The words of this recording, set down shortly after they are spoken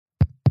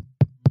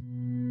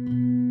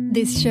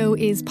This show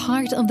is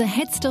part of the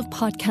Head Stuff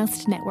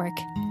Podcast Network,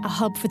 a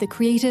hub for the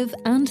creative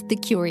and the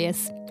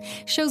curious.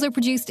 Shows are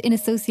produced in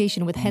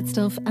association with Head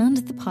Stuff and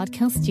the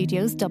Podcast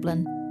Studios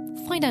Dublin.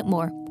 Find out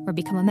more or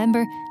become a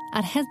member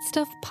at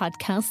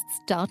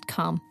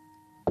headstuffpodcasts.com.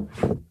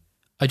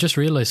 I just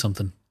realised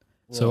something.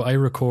 What? So I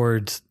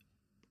record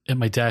at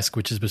my desk,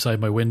 which is beside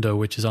my window,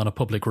 which is on a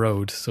public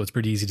road. So it's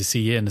pretty easy to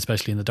see in,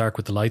 especially in the dark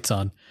with the lights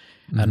on.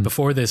 Mm-hmm. And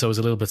before this, I was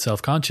a little bit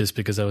self-conscious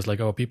because I was like,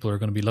 oh, people are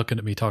going to be looking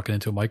at me talking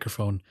into a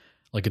microphone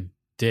like a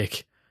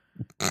dick.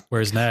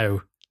 Whereas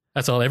now,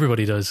 that's all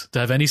everybody does to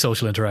have any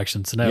social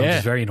interaction. So now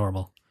it's very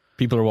normal.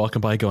 People are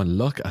walking by going,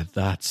 look at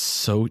that.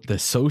 So the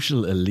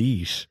social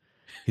elite.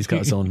 He's got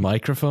his own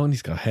microphone.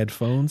 He's got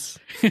headphones.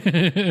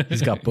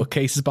 He's got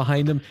bookcases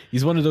behind him.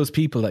 He's one of those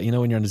people that, you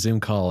know, when you're on a Zoom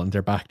call and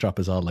their backdrop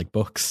is all like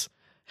books.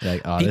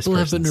 Like, oh, people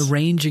have been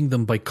arranging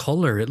them by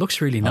colour. It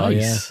looks really nice. Oh,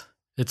 yeah.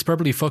 It's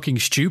probably fucking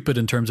stupid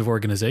in terms of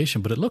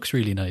organisation, but it looks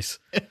really nice.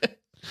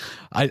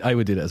 I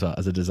would do that as well.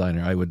 As a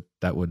designer,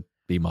 that would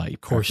be my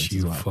Of course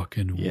you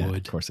fucking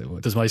would. Of course I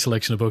would. Does my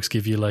selection of books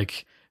give you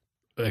like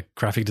a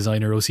graphic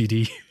designer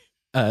OCD?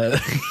 I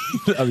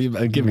mean,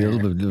 I'll give me a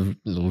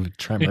little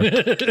tremor.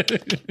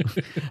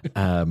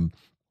 No,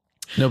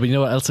 but you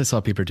know what else I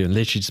saw people doing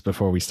literally just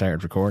before we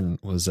started recording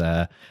was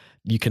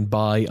you can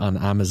buy on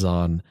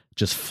Amazon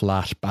just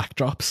flat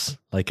backdrops,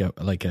 like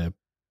a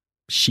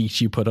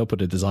sheet you put up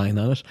with a design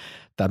on it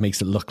that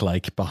makes it look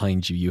like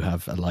behind you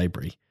have a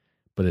library,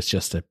 but it's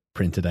just a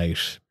printed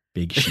out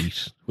big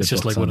sheet. It's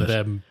just like one of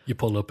them you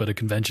pull up at a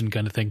convention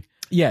kind of thing.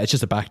 Yeah, it's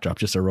just a backdrop,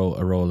 just a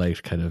roll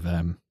out kind of.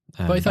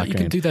 But I thought you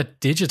could do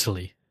that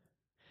digitally.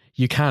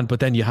 You can, but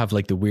then you have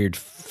like the weird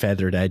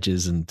feathered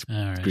edges and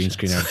green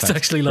screen effects. It's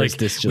actually like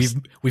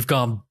we've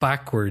gone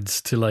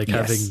backwards to like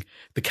having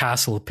the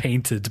castle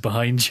painted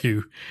behind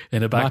you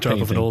in a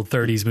backdrop of an old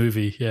 30s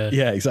movie.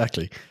 Yeah,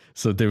 exactly.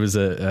 So there was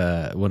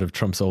one of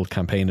Trump's old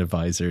campaign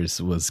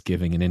advisors was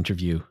giving an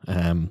interview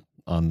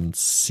on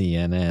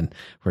CNN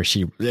where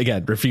she,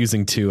 again,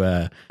 refusing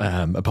to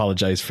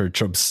apologize for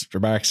Trump's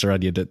remarks or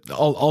any of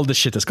all the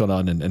shit that's going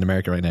on in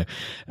America right now,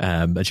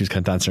 and she was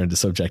kind of dancing around the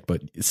subject,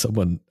 but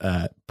someone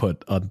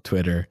put on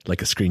Twitter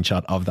like a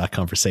screenshot of that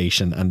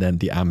conversation and then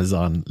the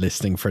Amazon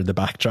listing for the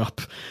backdrop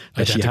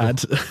that she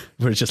had,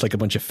 where it's just like a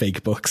bunch of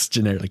fake books,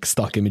 generic like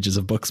stock images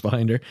of books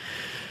behind her.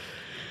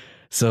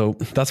 So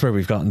that's where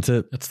we've gotten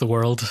to. That's the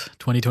world,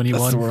 2021.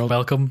 That's the world.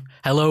 Welcome.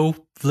 Hello,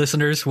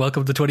 listeners.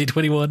 Welcome to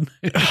 2021.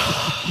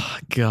 Oh,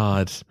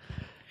 God.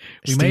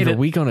 We made it. Are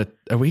we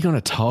going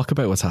to talk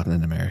about what's happening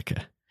in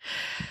America?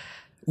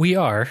 We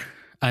are.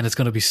 And it's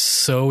going to be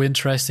so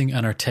interesting.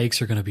 And our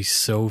takes are going to be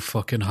so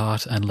fucking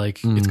hot. And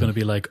like, it's going to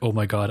be like, oh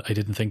my God, I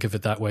didn't think of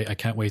it that way. I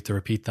can't wait to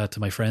repeat that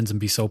to my friends and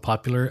be so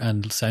popular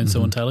and sound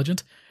so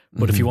intelligent.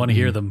 But if you want to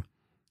hear them,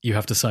 you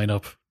have to sign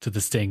up to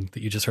this thing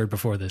that you just heard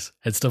before this.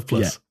 Head Stuff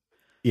Plus.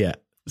 Yeah.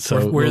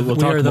 So we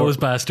are those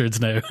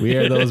bastards now. We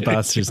are those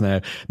bastards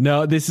now.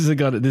 No, this is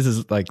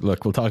like,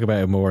 look, we'll talk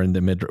about it more in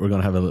the mid. We're going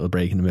to have a little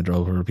break in the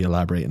middle where we'll be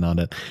elaborating on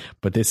it.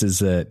 But this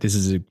is a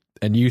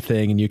new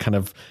thing, a new kind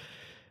of,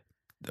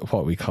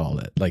 what we call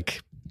it,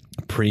 like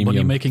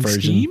premium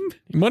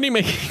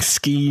money-making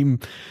scheme,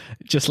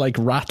 just like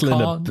rattling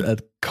a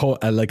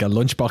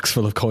lunchbox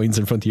full of coins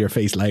in front of your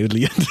face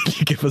loudly until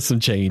you give us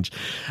some change.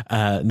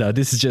 No,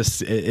 this is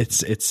just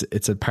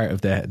it's a part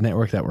of the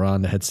network that we're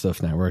on, the Head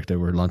Stuff network, that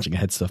we're launching a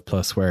Head Stuff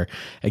Plus, where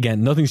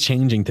again nothing's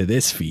changing to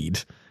this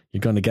feed. You're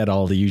going to get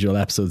all the usual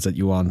episodes that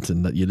you want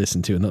and that you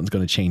listen to, and nothing's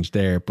going to change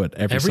there. But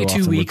every so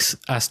 2 weeks,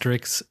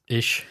 asterisk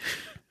ish.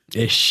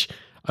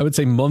 I would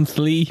say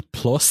monthly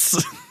plus.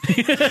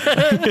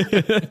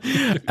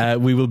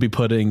 We will be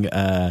putting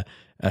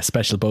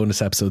special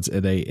bonus episodes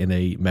in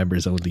a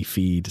members only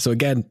feed. So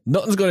again,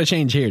 nothing's going to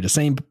change here. The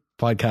same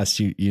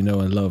podcast you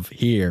know and love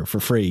here for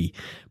free,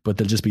 but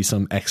there'll just be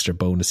some extra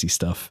bonusy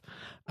stuff.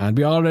 And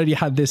we already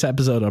had this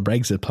episode on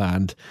Brexit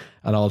planned,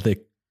 and all the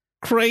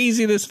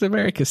craziness in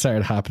America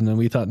started happening. And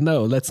we thought,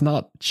 no, let's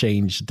not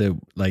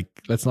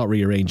let's not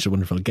rearrange the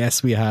wonderful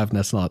guests we have. And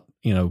let's not,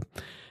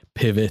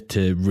 pivot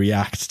to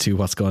react to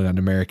what's going on in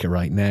America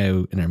right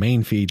now in our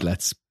main feed.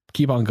 Let's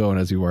keep on going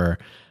as we were,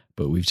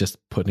 but we've just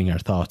putting our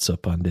thoughts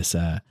up on this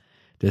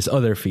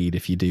other feed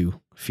if you do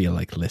feel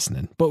like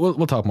listening. But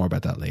we'll talk more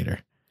about that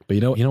later. But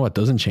you know what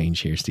doesn't change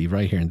here, Steve,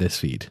 right here in this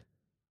feed?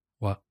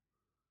 What?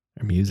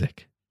 Our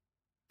music.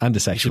 And the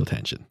sexual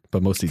tension,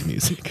 but mostly the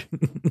music.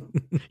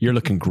 You're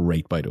looking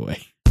great, by the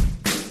way.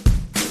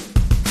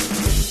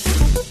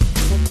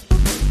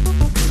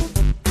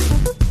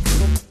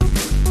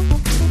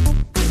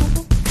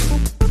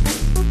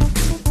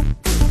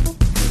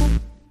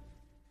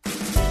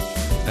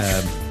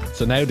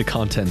 So now the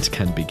content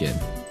can begin.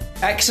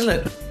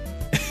 Excellent.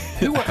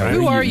 Who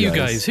are you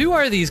guys? Who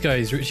are these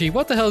guys, Richie?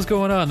 What the hell's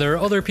going on? There are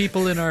other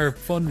people in our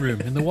fun room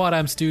in the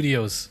Wadam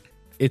studios.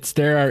 It's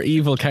there are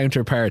evil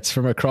counterparts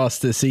from across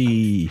the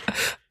sea.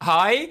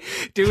 Hi.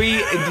 Do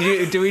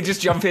we just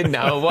jump in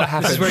now? What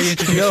happens? This is where you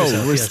introduce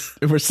yourself.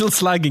 We're still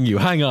slagging you.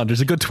 Hang on. There's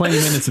a good 20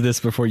 minutes of this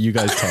before you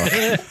guys talk.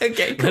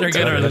 Okay, cool. Better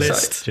get our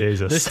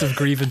Jesus. list of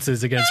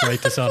grievances against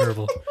Right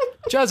Dishonourable.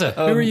 Jazza,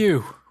 who are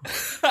you?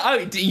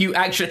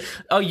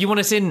 Oh, you want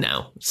us in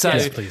now? So,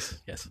 Yes,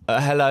 please. Yes.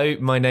 Hello,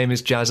 my name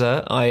is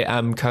Jazza. I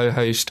am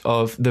co-host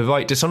of the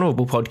Right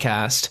Dishonourable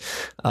podcast,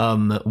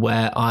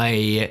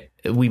 where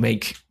we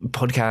make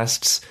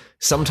podcasts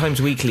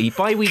sometimes weekly,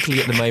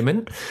 bi-weekly at the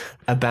moment,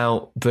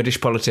 about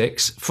British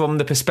politics from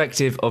the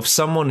perspective of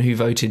someone who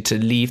voted to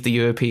leave the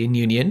European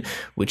Union,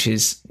 which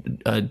is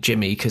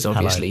Jimmy, because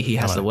obviously he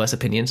has the worst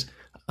opinions.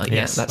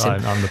 Yes, that's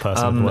him. I'm the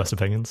person with the worst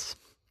opinions.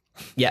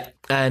 Yeah,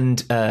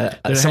 and No.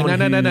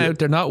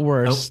 They're not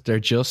worse. They're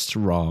just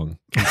wrong.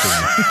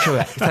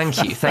 Correct.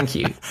 Thank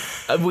you.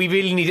 We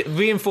really need to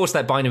reinforce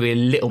that binary a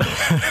little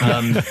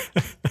more.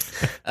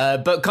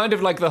 But kind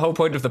of like the whole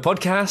point of the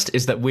podcast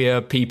is that we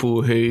are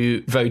people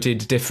who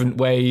voted different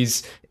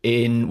ways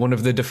in one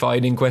of the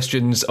defining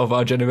questions of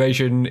our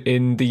generation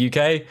in the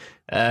UK,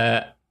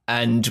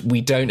 and we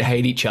don't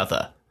hate each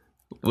other.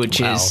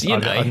 Which is,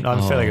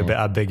 I'm feeling a bit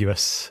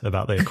ambiguous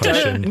about the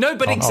question. No,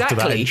 but after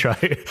that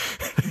exactly.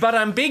 intro. But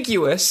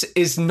ambiguous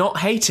is not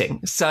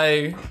hating.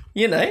 So,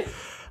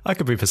 I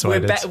could be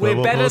persuaded.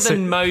 We're better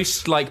than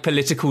most like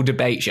political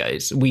debate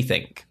shows, we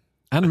think.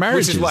 And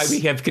marriages. Which is why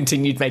we have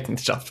continued making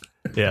stuff.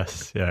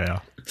 Yes,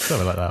 yeah.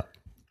 Something like that.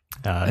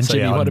 And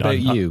Jimmy, what about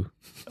you?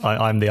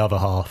 I'm the other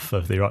half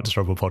of the Right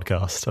Dishonourable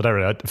podcast. I don't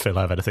really feel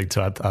I have anything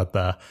to add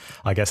there.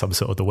 I guess I'm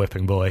sort of the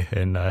whipping boy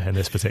in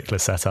this particular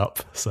setup.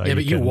 So Yeah,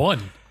 but you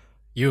won.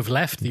 You have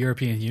left the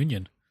European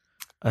Union.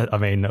 I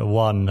mean,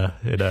 one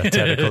in a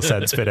technical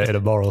sense, but in a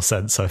moral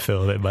sense, I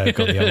feel it may have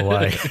gone the other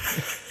way.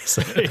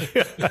 So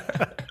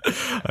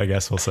I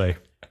guess we'll see.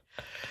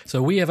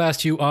 So we have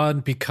asked you on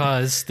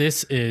because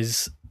this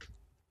is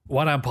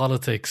What on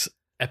Politics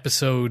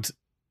episode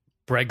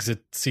Brexit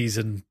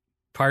season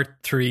part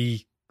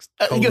 3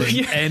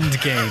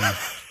 end game.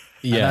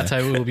 Yeah, and that's how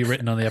it will be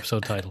written on the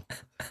episode title.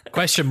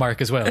 Question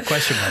mark as well.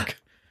 Question mark.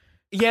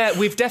 Yeah,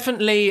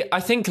 I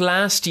think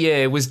last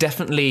year was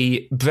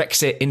definitely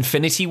Brexit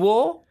Infinity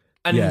War.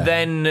 And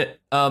then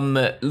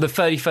the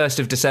 31st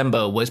of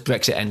December was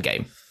Brexit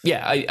Endgame.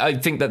 Yeah, I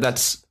think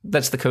that's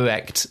the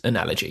correct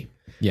analogy.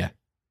 Yeah.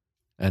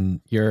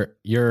 And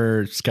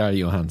you're Scarlett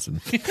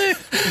Johansson.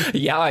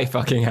 Yeah, I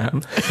fucking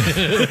am.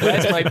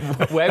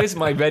 Where is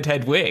my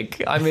redhead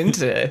wig? I'm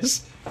into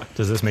this.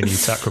 Does this mean you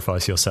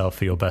sacrifice yourself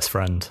for your best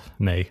friend,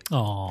 me?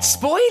 Aww.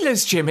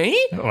 Spoilers, Jimmy.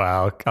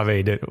 Well, I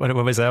mean, when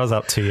was that? Was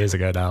up 2 years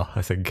ago now.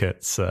 I think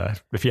it's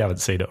if you haven't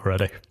seen it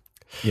already.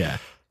 Yeah.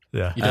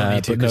 Yeah. You don't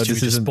need to. But no,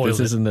 this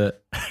isn't the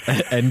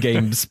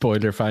Endgame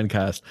spoiler fan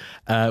cast.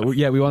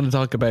 We want to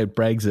talk about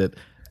Brexit.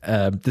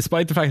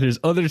 Despite the fact there's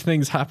other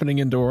things happening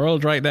in the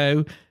world right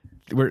now,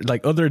 we're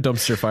like other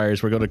dumpster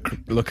fires. We're going to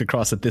look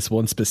across at this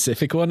one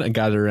specific one and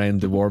gather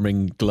around the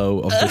warming glow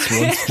of this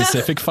one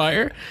specific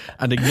fire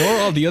and ignore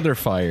all the other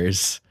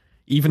fires,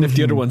 even if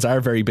the other ones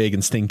are very big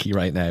and stinky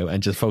right now,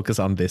 and just focus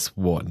on this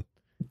one.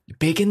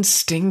 Big and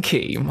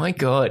stinky, my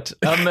God.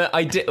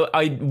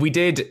 We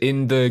did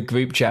in the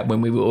group chat when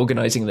we were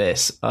organising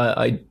this.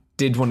 I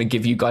did want to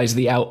give you guys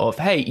the out of,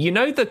 hey,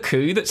 the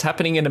coup that's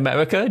happening in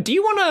America? Do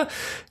you want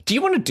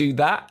to do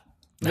that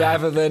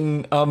rather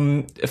than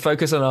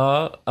focus on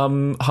our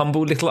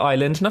humble little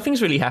island?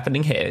 Nothing's really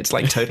happening here. It's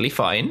like totally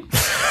fine.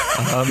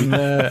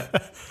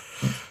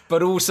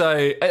 But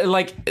also,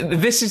 like,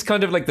 this is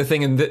kind of like the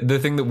thing, and the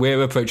thing that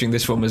we're approaching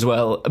this from as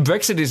well.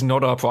 Brexit is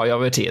not our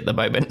priority at the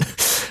moment,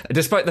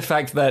 despite the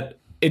fact that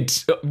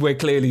we're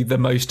clearly the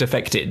most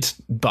affected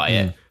by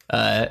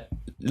it.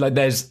 Like,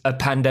 there's a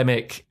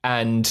pandemic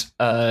and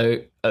a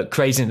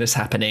craziness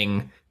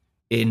happening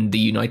in the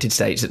United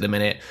States at the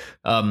minute.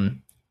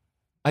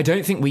 I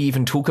don't think we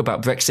even talk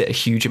about Brexit a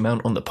huge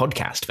amount on the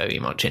podcast very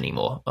much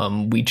anymore.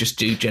 We just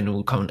do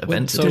general current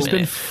events. So there's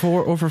been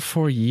over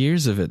 4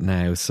 years of it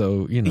now.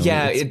 So,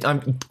 Yeah,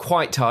 I'm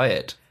quite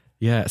tired.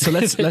 Yeah, so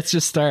let's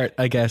just start,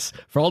 I guess,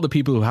 for all the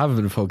people who haven't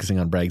been focusing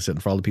on Brexit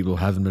and for all the people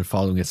who haven't been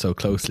following it so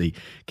closely,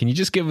 can you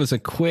just give us a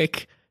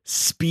quick,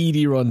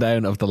 speedy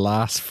rundown of the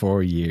last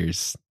 4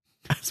 years?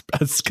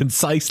 As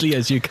concisely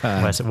as you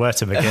can. Where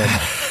to begin?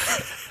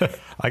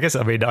 I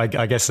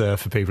guess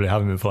for people who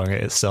haven't been following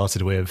it, it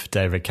started with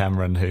David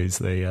Cameron,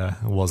 who's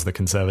was the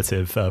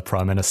Conservative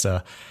Prime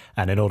Minister,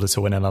 and in order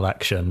to win an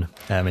election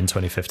in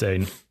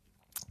 2015,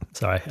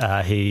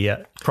 he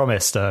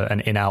promised an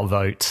in-out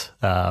vote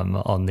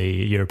on the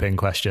European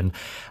question.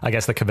 I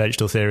guess the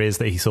conventional theory is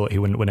that he thought he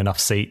wouldn't win enough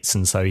seats,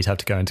 and so he'd have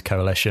to go into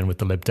coalition with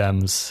the Lib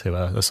Dems, who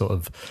are a sort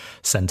of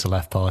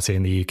centre-left party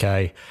in the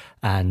UK.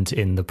 And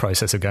in the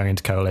process of going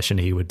into coalition,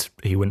 he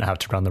wouldn't have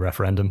to run the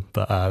referendum,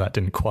 but that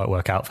didn't quite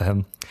work out for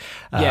him.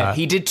 Yeah,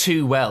 he did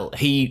too well.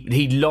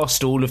 He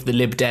lost all of the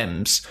Lib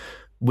Dems,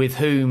 with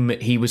whom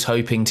he was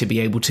hoping to be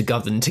able to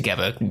govern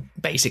together,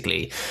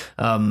 basically.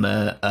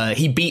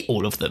 He beat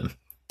all of them.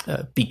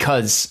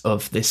 because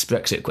of this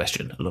Brexit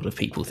question, a lot of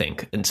people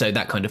think. And so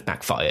that kind of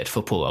backfired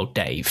for poor old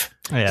Dave.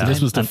 Yeah. So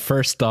this was the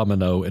first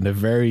domino in a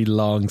very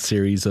long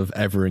series of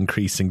ever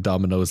increasing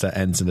dominoes that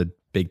ends in a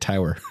big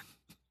tower.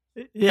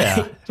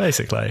 Yeah,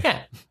 basically.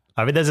 Yeah.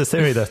 I mean, there's a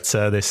theory that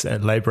this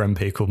Labour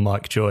MP called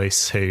Mike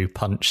Joyce, who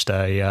punched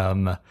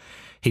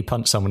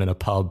someone in a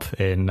pub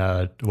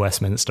in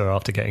Westminster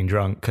after getting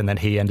drunk, and then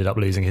he ended up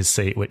losing his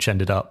seat, which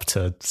ended up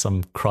to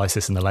some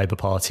crisis in the Labour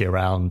Party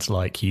around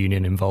like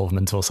union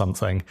involvement or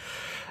something.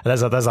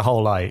 And there's a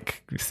whole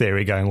like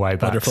theory going way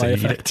back. Butterfly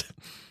effect.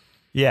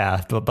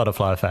 Yeah, the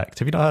butterfly effect.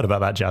 Have you not heard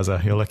about that,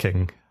 Jazza? You're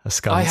looking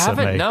askance I at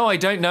haven't. me. No, I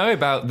don't know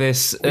about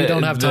this. We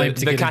don't have time to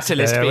the get into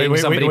catalyst Yeah, being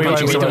somebody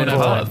punching someone in a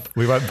pub.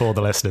 We won't bore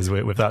the listeners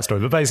with that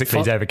story. But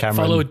basically, David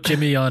Cameron... Follow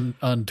Jimmy on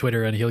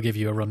Twitter and he'll give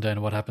you a rundown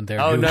of what happened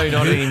there. Oh, no,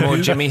 not anymore.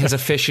 Jimmy has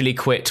officially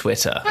quit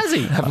Twitter. Has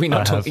he? Have we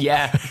not talked?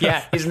 Yeah.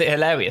 Isn't it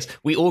hilarious?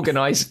 We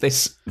organised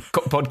this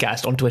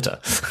podcast on Twitter.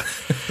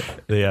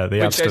 The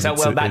Which shows how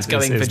well that's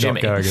going for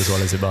Jimmy. Not going as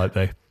well as it might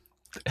be.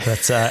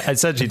 But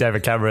essentially,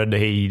 David Cameron,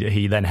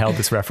 he then held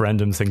this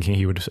referendum thinking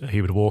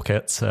he would walk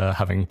it,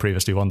 having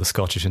previously won the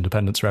Scottish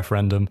independence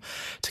referendum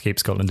to keep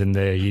Scotland in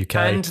the UK.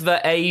 And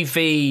the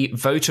AV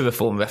voter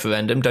reform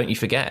referendum, don't you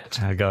forget.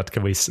 Oh God,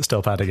 can we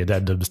stop adding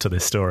addendums to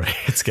this story?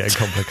 It's getting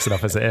complex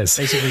enough as it is.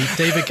 Basically,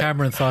 David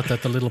Cameron thought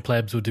that the little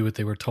plebs would do what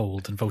they were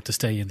told and vote to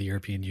stay in the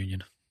European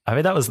Union. I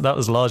mean, that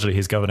was largely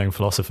his governing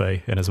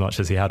philosophy, in as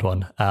much as he had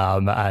one,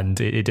 and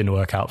it didn't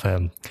work out for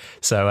him.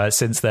 So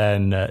since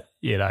then,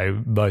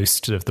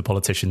 most of the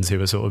politicians who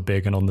were sort of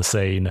big and on the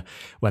scene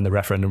when the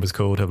referendum was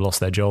called have lost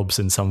their jobs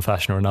in some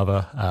fashion or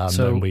another,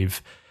 and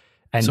we've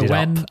ended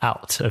up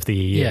out of the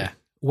EU. Yeah.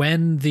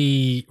 When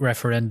the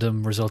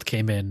referendum result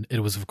came in,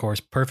 it was, of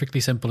course,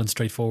 perfectly simple and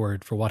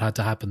straightforward for what had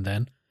to happen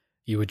then.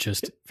 You would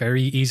just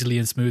very easily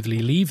and smoothly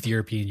leave the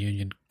European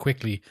Union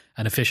quickly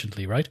and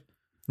efficiently, right?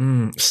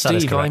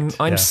 Steve,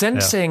 I'm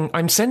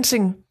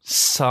sensing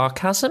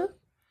sarcasm.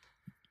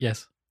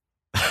 Yes.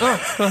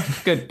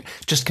 Good.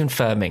 Just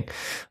confirming.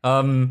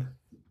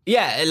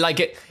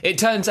 It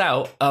turns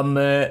out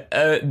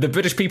the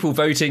British people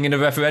voting in a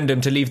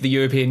referendum to leave the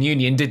European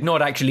Union did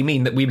not actually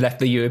mean that we left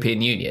the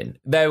European Union.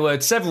 There were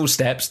several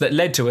steps that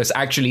led to us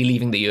actually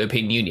leaving the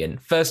European Union.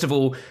 First of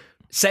all,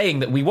 saying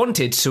that we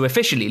wanted to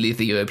officially leave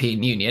the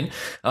European Union,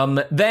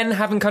 then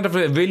having kind of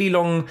a really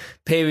long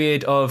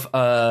period of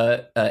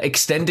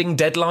extending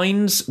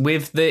deadlines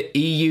with the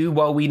EU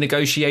while we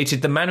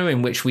negotiated the manner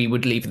in which we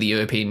would leave the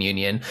European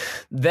Union.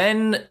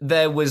 Then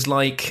there was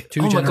like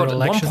two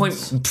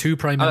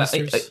prime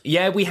ministers.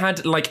 We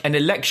had like an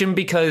election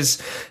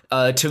because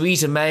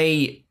Theresa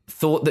May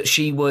thought that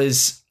she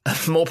was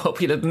more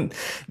popular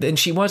than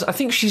she was. I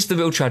think she's the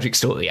real tragic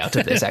story out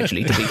of this,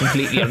 actually, to be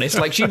completely honest.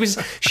 Like she was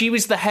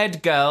the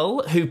head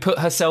girl who put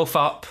herself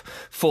up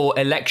for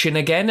election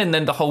again, and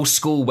then the whole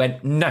school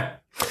went no.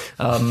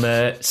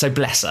 So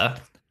bless her.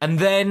 And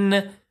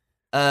then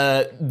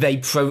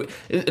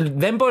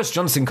then Boris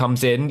Johnson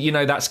comes in,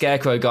 that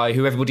scarecrow guy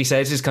who everybody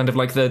says is kind of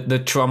like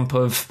the Trump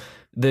of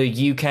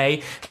the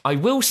UK. I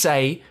will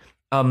say,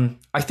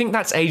 I think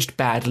that's aged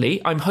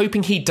badly. I'm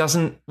hoping he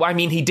doesn't... I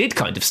mean, he did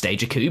kind of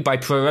stage a coup by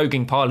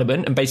proroguing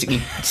Parliament and basically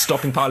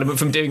stopping Parliament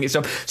from doing its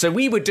job. So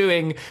we were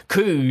doing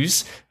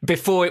coups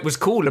before it was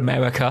cool,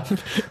 America.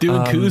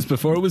 Doing coups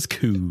before it was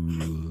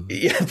cool.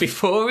 Yeah,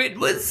 before it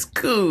was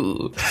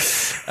cool.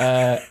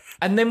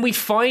 And then we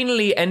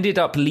finally ended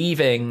up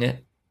leaving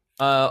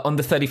on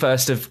the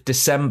 31st of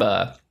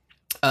December...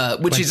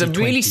 which is a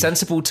really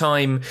sensible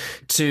time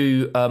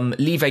to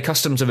leave a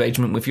customs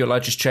arrangement with your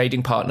largest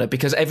trading partner,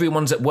 because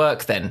everyone's at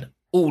work then.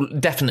 All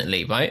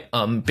definitely, right?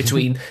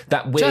 Between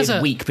that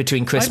weird week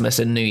between Christmas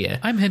and New Year.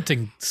 I'm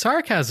hinting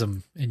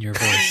sarcasm in your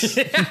voice.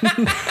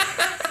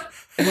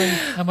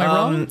 Am I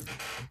wrong?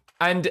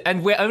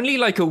 And we're only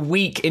like a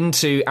week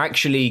into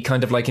actually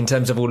kind of like in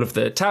terms of all of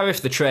the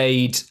tariff, the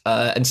trade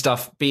and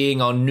stuff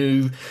being our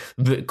new,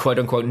 quote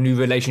unquote, new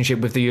relationship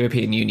with the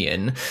European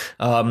Union.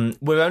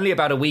 We're only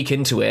about a week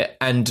into it,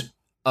 and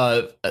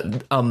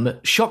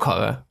shock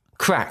horror,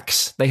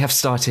 cracks, they have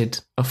started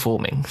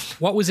forming.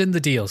 What was in the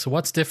deal? So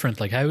what's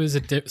different? Like, how is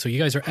it? So you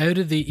guys are out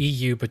of the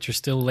EU, but you're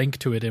still linked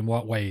to it in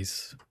what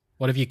ways?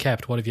 What have you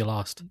kept? What have you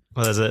lost?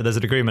 Well, there's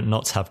an agreement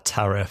not to have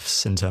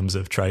tariffs in terms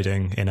of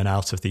trading in and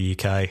out of the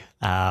UK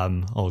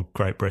or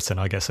Great Britain,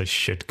 I guess I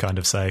should kind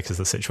of say, because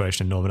the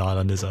situation in Northern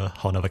Ireland is a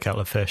whole other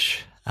kettle of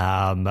fish.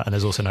 And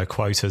there's also no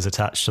quotas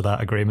attached to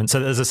that agreement. So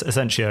there's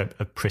essentially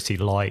a pretty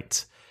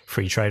light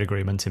free trade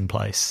agreement in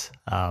place,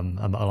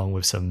 along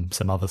with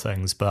some other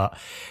things. But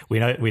we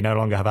no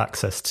longer have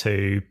access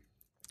to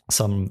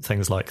some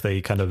things like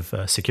the kind of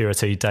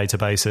security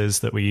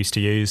databases that we used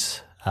to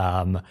use.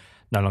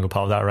 No longer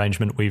part of that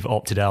arrangement. We've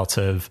opted out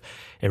of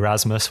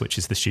Erasmus, which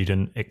is the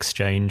student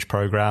exchange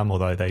program,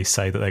 although they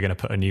say that they're going to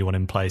put a new one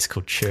in place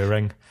called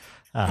Turing.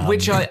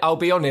 Which I'll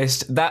be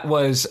honest, that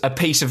was a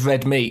piece of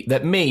red meat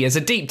that me, as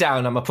a deep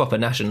down, I'm a proper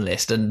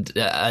nationalist and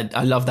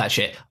I love that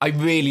shit. I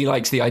really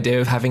liked the idea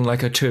of having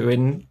like a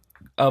Turing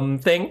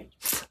thing.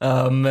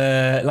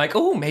 Like,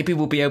 oh, maybe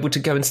we'll be able to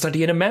go and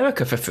study in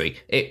America for free.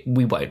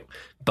 We won't,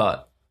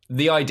 but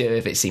the idea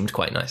of it seemed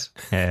quite nice.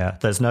 Yeah,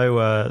 there's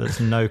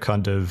no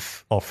kind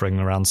of offering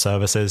around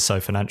services. So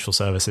financial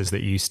services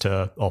that used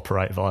to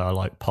operate via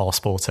like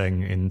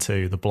passporting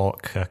into the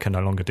block can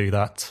no longer do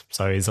that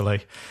so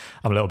easily.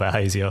 I'm a little bit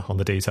hazier on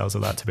the details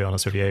of that, to be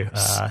honest with you.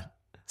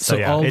 So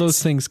yeah, all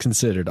those things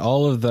considered,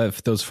 all of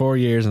those 4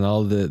 years and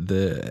all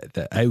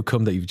the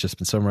outcome that you've just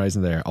been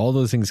summarizing there, all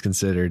those things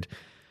considered,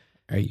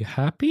 are you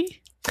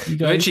happy? You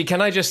guys? Richie,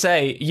 can I just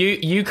say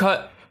you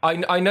cut?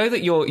 I know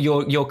that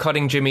you're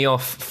cutting Jimmy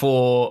off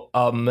for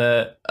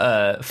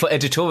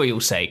editorial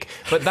sake,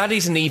 but that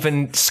isn't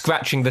even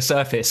scratching the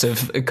surface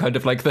of kind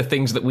of like the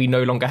things that we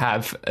no longer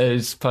have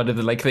as part of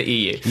the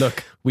EU.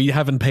 Look, we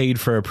haven't paid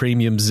for a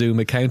premium Zoom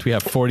account. We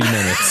have 40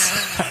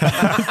 minutes.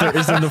 There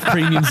isn't enough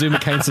premium Zoom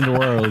accounts in the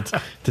world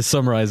to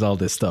summarize all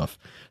this stuff.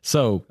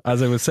 So,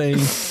 as I was saying,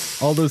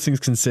 all those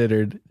things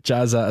considered,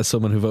 Jazza as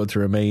someone who voted to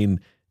remain,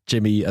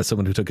 Jimmy as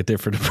someone who took a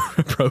different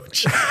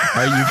approach.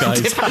 Are you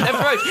guys different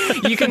approach?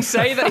 You can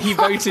say that he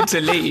voted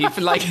to leave.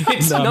 Like,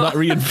 it's I'm not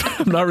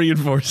not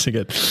reinforcing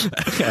it.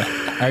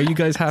 Are you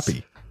guys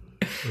happy?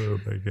 Oh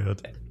my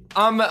god.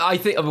 I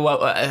think.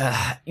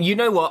 Well, you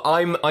know what?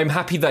 I'm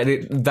happy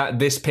that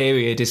this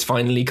period is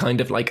finally kind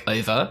of like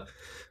over.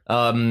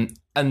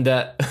 And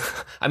that,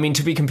 I mean,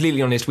 to be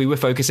completely honest, we were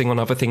focusing on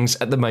other things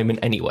at the moment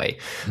anyway.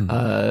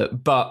 Mm-hmm.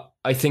 But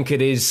I think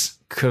it is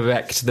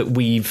correct that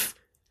we've.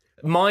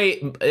 My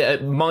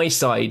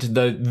side,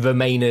 the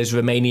Remainers,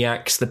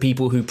 Remainiacs, the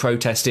people who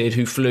protested,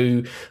 who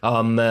flew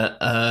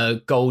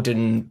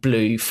golden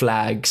blue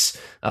flags,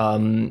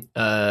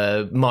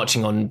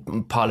 marching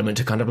on Parliament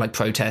to kind of like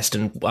protest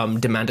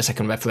and demand a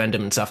second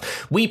referendum and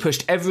stuff. We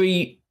pushed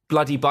every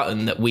bloody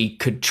button that we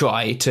could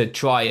try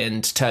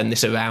and turn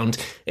this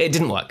around. It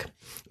didn't work.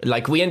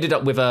 Like, we ended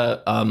up with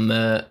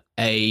a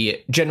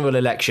general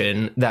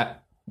election that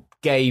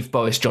gave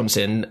Boris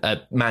Johnson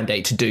a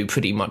mandate to do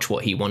pretty much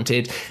what he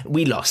wanted.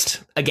 We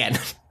lost again.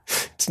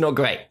 It's not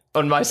great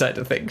on my side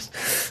of things,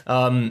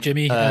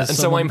 Jimmy. And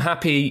so I'm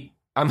happy.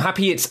 I'm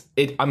happy it's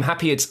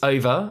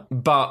over.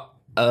 But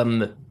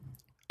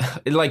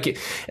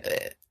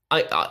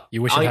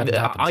you wish it hadn't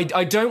happened.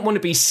 I don't want to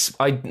be.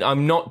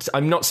 I'm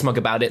not smug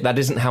about it. That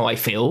isn't how I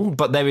feel.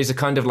 But there is a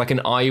kind of like an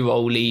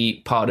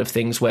eye-rolly part of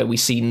things where we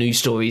see news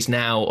stories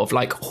now of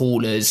like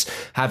haulers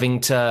having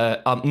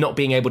to not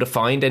being able to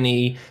find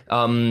any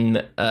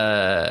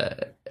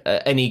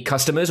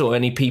customers or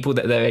any people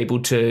that they're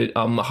able to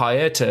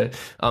hire to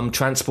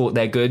transport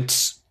their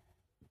goods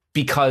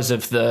because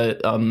of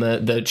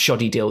the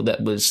shoddy deal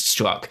that was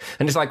struck.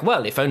 And it's like,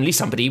 well, if only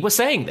somebody was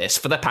saying this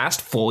for the past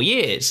 4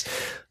 years.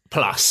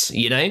 Plus,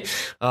 and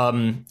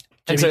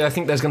so I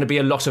think there's going to be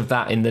a lot of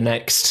that in the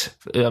next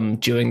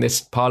during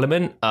this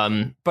Parliament.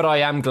 But I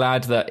am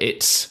glad that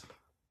it's.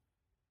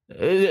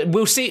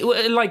 We'll see.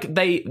 Like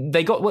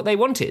they got what they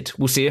wanted.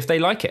 We'll see if they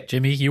like it.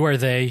 Jimmy, you are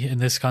they in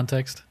this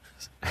context.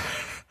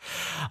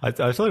 I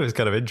thought it was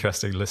kind of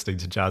interesting listening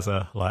to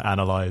Jazza like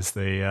analyze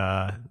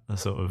the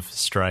sort of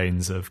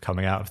strains of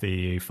coming out of the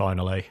EU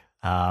finally,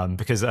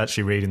 because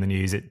actually reading the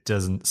news, it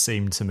doesn't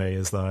seem to me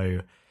as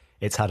though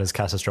it's had as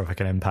catastrophic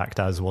an impact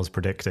as was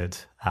predicted.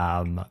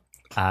 And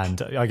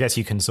I guess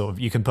you can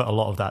put a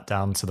lot of that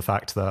down to the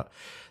fact that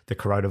the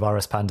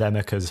coronavirus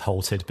pandemic has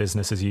halted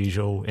business as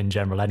usual in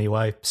general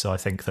anyway. So I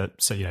think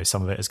that,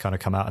 some of it has kind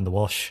of come out in the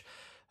wash,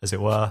 as it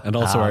were. And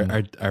also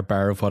our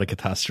bar of what a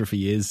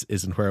catastrophe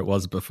isn't where it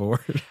was before.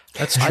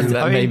 That's true.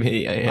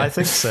 I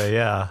think so,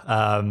 yeah.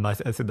 I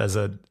think there's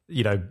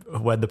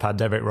when the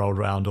pandemic rolled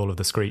around, all of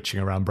the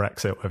screeching around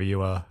Brexit, whether you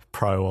were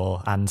pro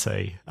or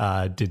anti,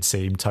 did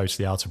seem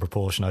totally out of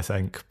proportion, I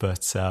think.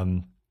 But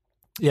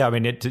yeah, I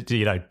mean,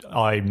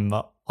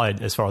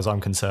 as far as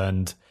I'm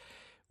concerned,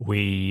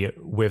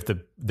 with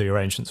the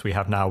arrangements we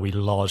have now, we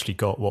largely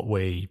got what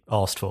we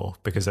asked for,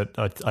 because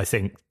I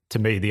think, to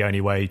me, the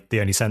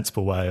only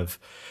sensible way of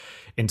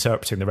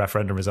interpreting the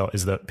referendum result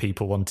is that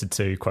people wanted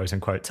to, quote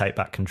unquote, take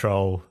back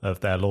control of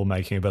their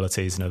lawmaking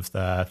abilities and of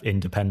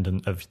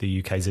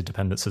the UK's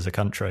independence as a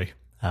country.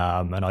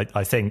 And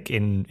I think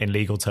in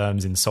legal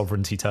terms, in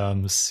sovereignty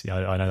terms,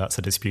 I know that's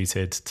a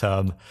disputed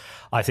term.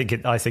 I think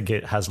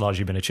it has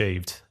largely been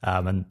achieved.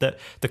 And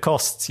the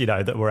costs,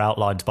 that were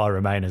outlined by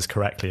Remainers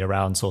correctly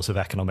around sort of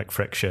economic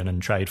friction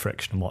and trade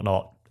friction and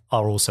whatnot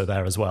are also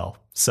there as well.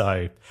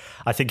 So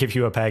I think if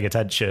you were paying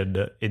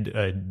attention in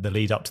the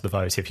lead up to the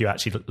vote, if you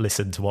actually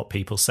listened to what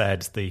people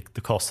said, the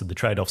costs and the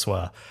trade-offs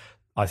were,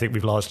 I think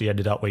we've largely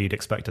ended up where you'd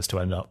expect us to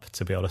end up,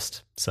 to be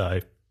honest. So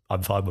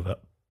I'm fine with it.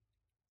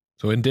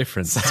 So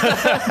indifference.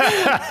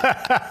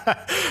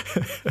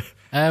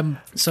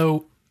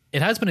 So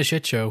it has been a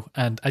shit show.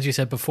 And as you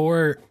said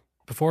before,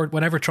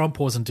 whenever Trump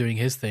wasn't doing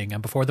his thing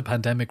and before the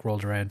pandemic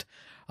rolled around,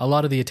 a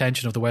lot of the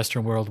attention of the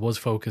Western world was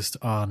focused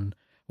on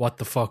what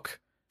the fuck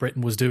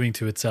Britain was doing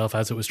to itself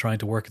as it was trying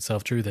to work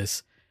itself through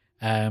this.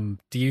 Do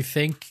you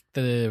think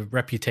the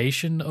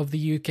reputation of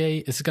the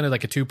UK, this is kind of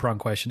like a two-pronged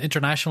question.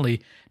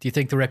 Internationally, do you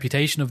think the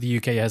reputation of the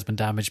UK has been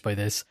damaged by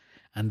this?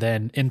 And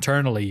then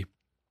internally,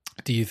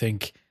 do you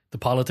think the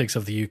politics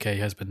of the UK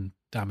has been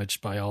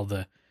damaged by all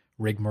the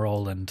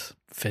rigmarole and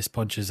fist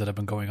punches that have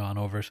been going on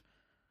over it?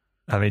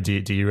 I mean,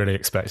 do you really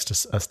expect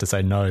us to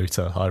say no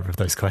to either of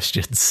those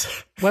questions?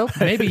 Well,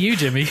 maybe you,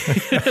 Jimmy.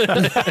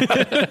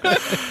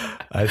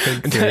 I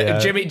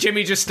think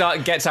Jimmy just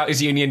gets out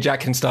his Union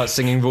Jack and starts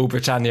singing Rule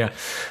Britannia.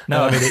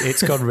 No, I mean,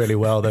 it's gone really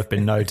well. There have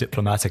been no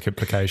diplomatic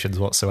implications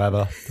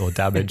whatsoever or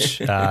damage.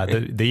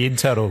 The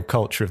internal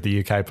culture of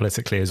the UK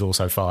politically is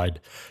also fine.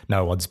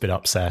 No one's been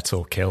upset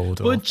or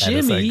killed or But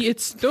Jimmy, anything.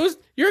 it's those.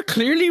 You're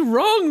clearly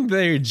wrong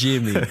there,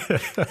 Jimmy.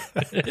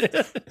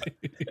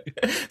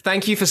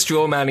 Thank you for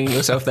straw manning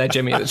yourself there,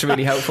 Jimmy. That's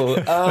really helpful.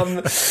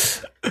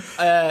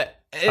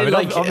 I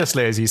mean,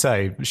 honestly, as you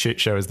say, shit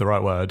show is the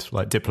right word.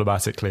 Like,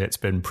 diplomatically, it's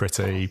been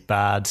pretty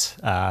bad.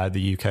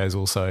 The UK is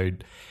also...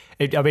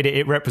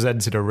 It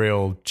represented a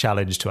real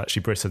challenge to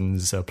actually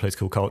Britain's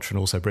political culture and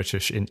also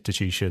British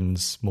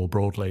institutions more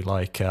broadly,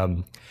 like,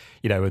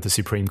 with the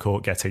Supreme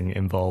Court getting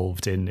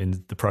involved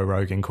in the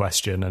proroguing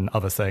question and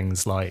other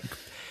things. Like,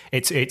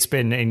 it's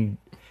been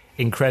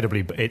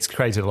incredibly... It's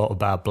created a lot of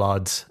bad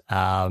blood.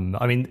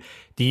 I mean,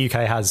 the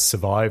UK has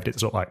survived.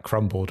 It's not like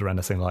crumbled or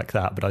anything like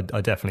that, but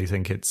I definitely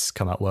think it's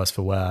come out worse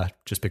for wear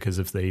just because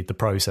of the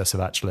process of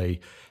actually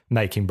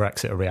making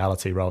Brexit a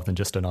reality rather than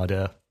just an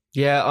idea.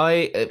 Yeah,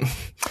 I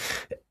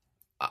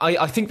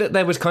think that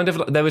there was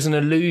an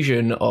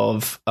illusion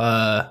of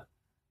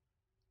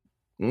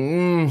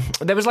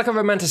there was like a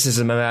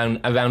romanticism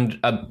around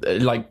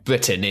like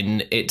Britain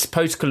in its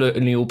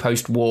post-colonial,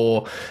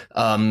 post-war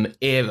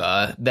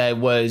era. There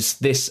was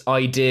this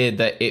idea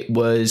that it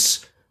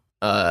was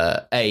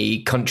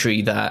a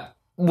country that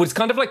was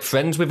kind of like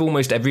friends with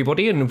almost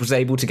everybody and was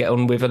able to get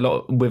on with a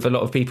lot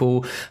of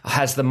people,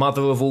 has the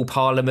mother of all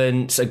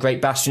parliaments, a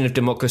great bastion of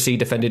democracy,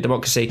 defended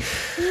democracy.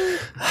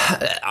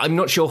 I'm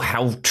not sure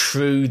how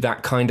true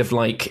that kind of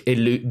like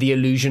the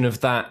illusion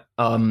of that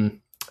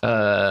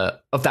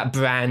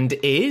brand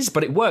is,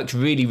 but it worked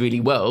really, really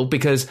well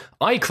because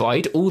I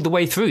cried all the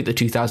way through the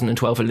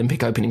 2012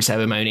 Olympic opening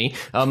ceremony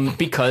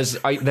because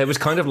there was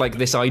kind of like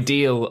this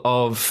ideal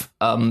of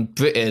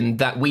Britain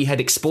that we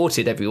had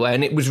exported everywhere,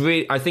 and it was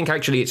really, I think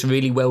actually it's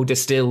really well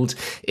distilled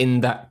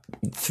in that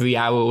 3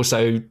 hour or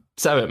so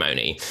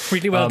ceremony.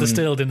 Really well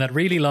distilled in that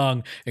really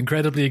long,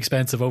 incredibly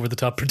expensive, over the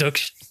top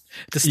production.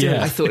 Distilled.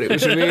 Yeah, I thought it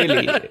was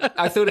really.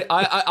 I thought it,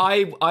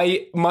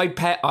 my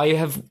pet. I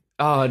have.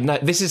 Oh no!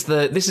 This is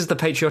the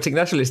patriotic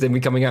nationalist in me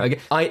coming out again.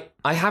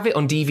 I have it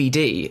on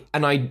DVD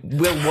and I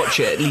will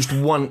watch it at least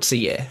once a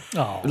year.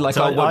 Oh, like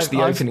so I'll watch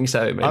the opening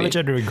ceremony. I have a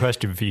genuine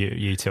question for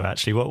you two.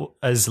 Actually, what,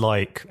 as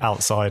like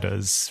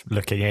outsiders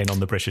looking in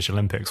on the British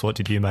Olympics, what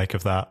did you make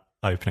of that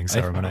opening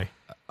ceremony?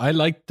 I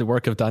liked the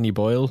work of Danny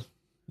Boyle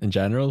in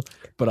general,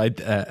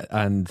 but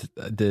and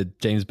the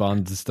James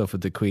Bond stuff with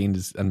the Queen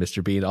and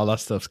Mr. Bean, all that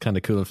stuff's kind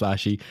of cool and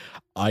flashy.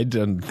 I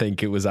don't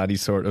think it was any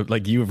sort of,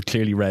 like, you have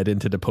clearly read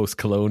into the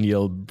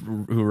post-colonial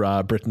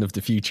hoorah Britain of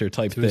the future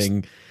type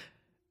thing.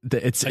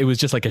 It was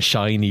just like a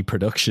shiny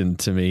production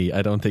to me.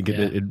 I don't think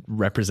it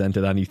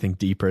represented anything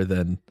deeper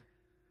than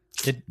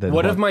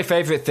one of my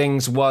favourite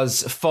things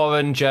was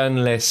foreign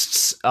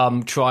journalists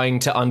trying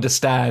to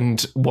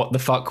understand what the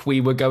fuck we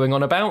were going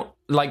on about.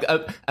 Like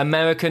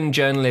American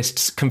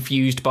journalists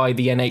confused by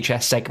the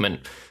NHS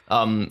segment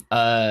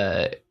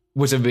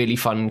was a really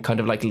fun kind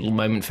of like little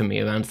moment for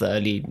me around the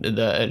early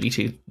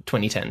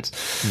 2010s.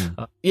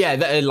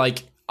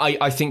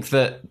 I think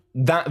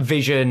that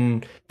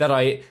vision,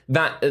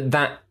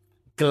 that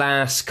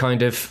glass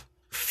kind of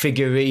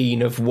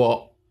figurine of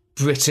what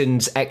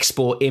Britain's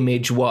export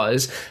image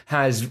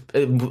has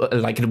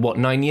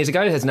 9 years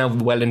ago has now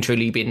well and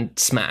truly been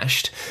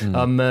smashed.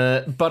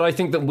 But I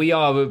think that we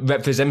are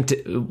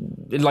represented,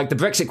 like the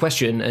Brexit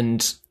question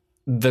and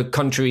the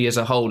country as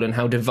a whole and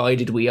how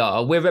divided we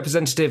are. We're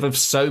representative of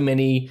so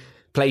many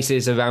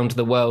places around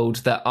the world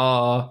that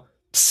are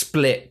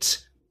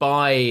split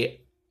by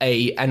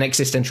an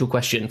existential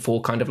question for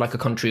kind of like a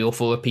country or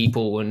for a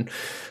people, and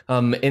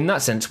in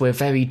that sense we're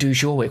very du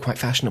jour, we're quite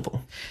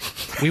fashionable.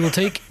 We will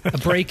take a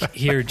break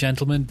here,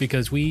 gentlemen,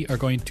 because we are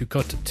going to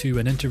cut to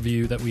an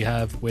interview that we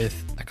have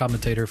with a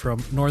commentator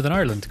from Northern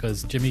Ireland,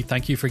 because Jimmy,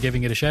 thank you for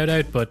giving it a shout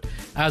out, but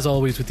as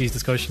always with these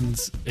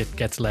discussions it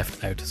gets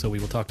left out, so we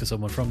will talk to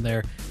someone from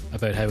there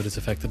about how it has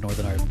affected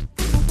Northern Ireland.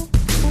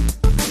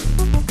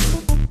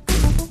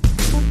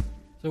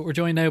 So we're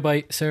joined now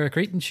by Sarah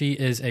Cretan. She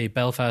is a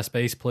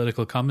Belfast-based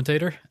political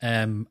commentator,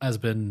 has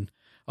been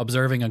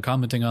observing and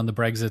commenting on the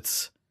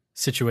Brexit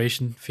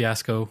situation,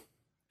 fiasco,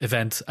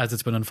 event as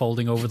it's been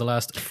unfolding over the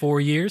last 4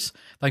 years.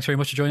 Thanks very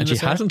much for joining us. She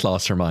hasn't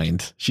lost her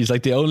mind. She's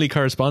like the only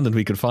correspondent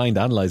we could find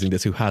analysing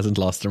this who hasn't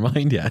lost her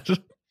mind yet.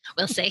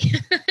 We'll see.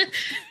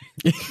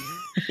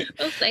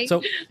 We'll see.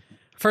 So,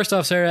 first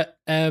off, Sarah,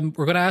 we're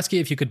going to ask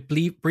you if you could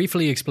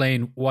briefly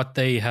explain what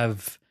they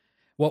have...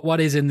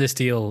 What is in this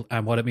deal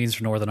and what it means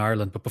for Northern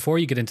Ireland. But before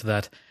you get into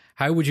that,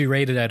 how would you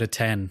rate it out of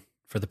 10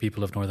 for the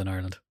people of Northern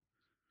Ireland?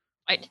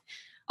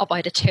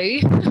 about a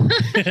 2.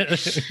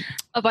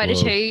 About a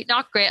 2.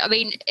 Not great. I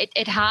mean,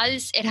 it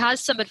has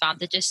some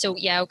advantages. So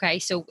yeah, okay.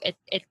 So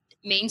it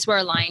means we're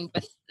aligned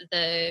with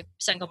the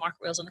single market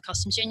rules and the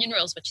customs union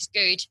rules, which is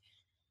good.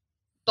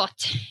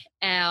 But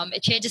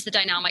it changes the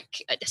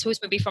dynamic, I suppose,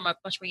 maybe from a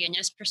much more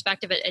unionist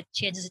perspective, it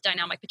changes the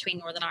dynamic between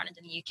Northern Ireland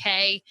and the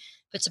UK,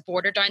 puts a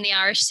border down the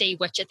Irish Sea,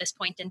 which at this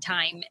point in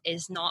time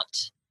is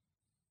not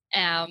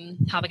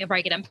having a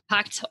very good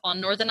impact on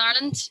Northern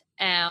Ireland.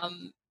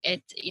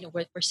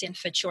 We're seeing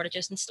food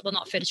shortages, and well,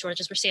 not food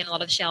shortages, we're seeing a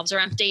lot of the shelves are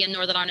empty in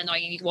Northern Ireland now.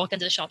 You walk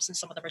into the shops and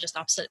some of them are just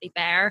absolutely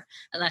bare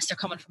unless they're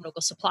coming from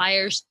local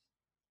suppliers.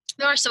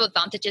 There are some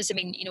advantages. I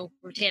mean,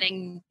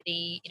 retaining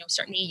the,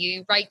 certain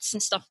EU rights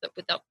and stuff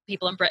that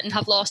people in Britain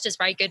have lost is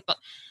very good, but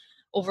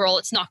overall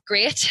it's not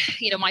great.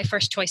 My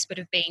first choice would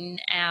have been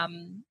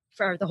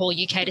for the whole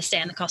UK to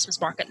stay in the customs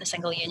market and the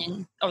single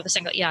union, or the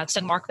single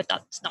market,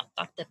 but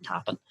that didn't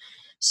happen.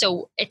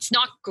 So it's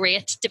not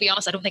great, to be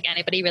honest. I don't think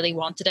anybody really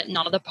wanted it.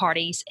 None of the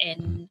parties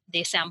in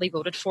the Assembly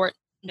voted for it.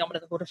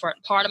 Nobody voted for it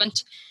in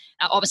Parliament.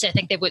 Obviously, I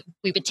think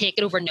we would take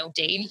it over no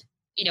deal.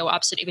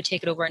 Absolutely would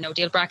take it over a no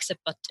deal Brexit,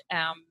 but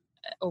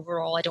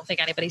overall, I don't think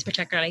anybody's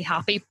particularly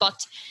happy.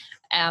 But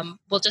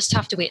we'll just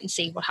have to wait and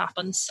see what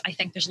happens. I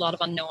think there's a lot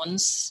of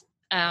unknowns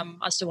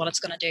as to what it's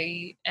going to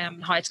do,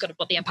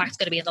 what the impact's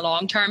going to be in the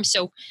long term.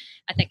 So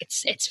I think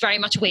it's very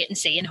much wait and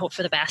see and hope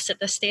for the best at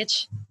this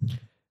stage.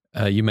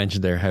 You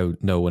mentioned there how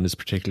no one is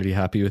particularly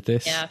happy with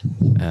this. Yeah.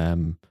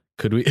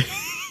 Could we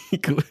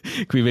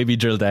could we maybe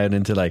drill down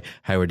into like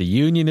how are the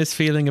unionists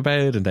feeling about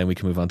it, and then we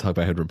can move on to talk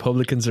about how the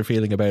Republicans are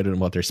feeling about it and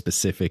what their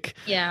specific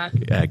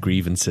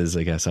grievances,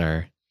 I guess,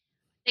 are.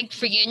 I think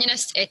for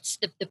unionists, it's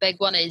the big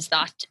one is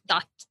that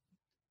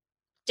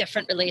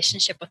different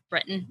relationship with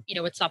Britain.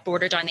 It's that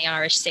border down the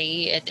Irish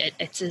Sea.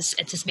 It's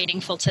as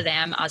meaningful to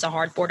them as a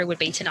hard border would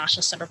be to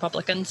nationalists and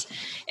Republicans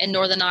in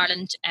Northern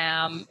Ireland.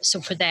 So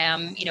for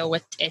them,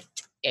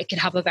 it could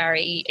have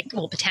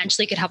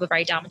potentially could have a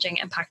very damaging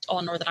impact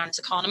on Northern Ireland's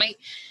economy.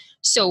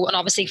 So, and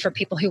obviously for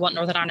people who want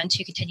Northern Ireland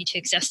to continue to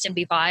exist and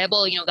be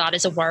viable, that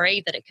is a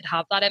worry that it could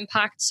have that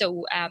impact.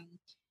 So,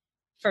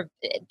 for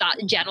that,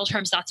 in general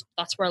terms, that's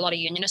where a lot of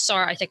unionists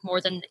are. I think more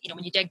than,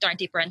 when you dig down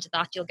deeper into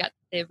that, you'll get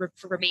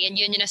for Remain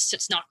unionists,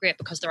 it's not great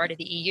because they're out of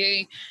the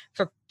EU.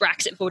 For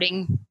Brexit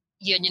voting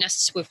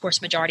unionists, of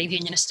course, majority of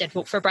unionists did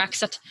vote for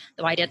Brexit,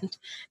 though I didn't.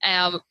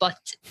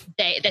 But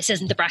this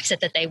isn't the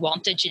Brexit that they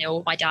wanted.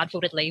 My dad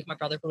voted leave, my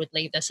brother voted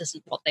leave. This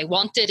isn't what they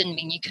wanted. And I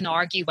mean, you can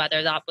argue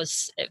whether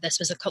this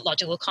was a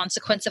logical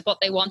consequence of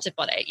what they wanted,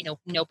 but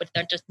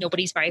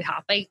nobody's very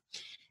happy.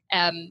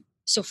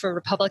 So for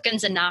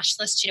Republicans and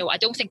nationalists, I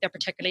don't think they're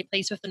particularly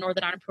pleased with the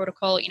Northern Ireland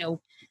Protocol.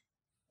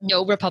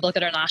 No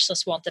Republican or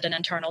nationalist wanted an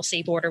internal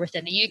sea border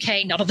within the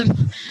UK. None of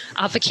them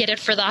advocated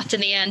for that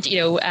in the end.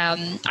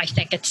 I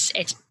think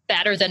it's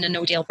better than a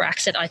no-deal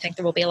Brexit. I think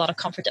there will be a lot of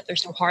comfort that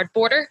there's no hard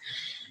border.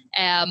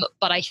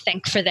 But I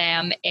think for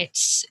them,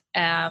 it's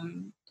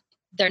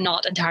they're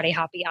not entirely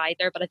happy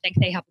either. But I think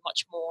they have a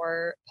much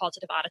more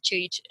positive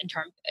attitude in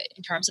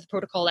terms of the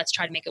protocol. Let's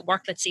try to make it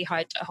work. Let's see how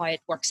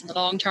it works in the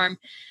long term.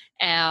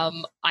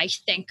 I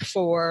think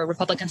for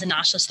Republicans and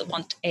nationalists that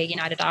want a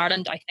united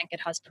Ireland, I think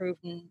it has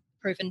proven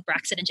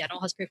Brexit in general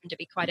has proven to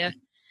be quite a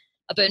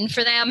boon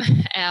for them,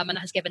 and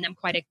has given them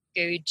quite a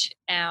good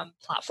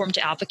platform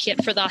to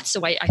advocate for that.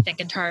 So I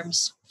think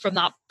from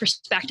that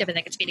perspective, I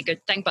think it's been a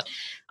good thing, but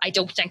I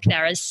don't think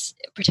they're as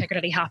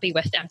particularly happy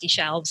with empty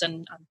shelves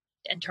and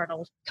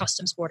internal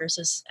customs borders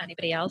as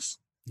anybody else.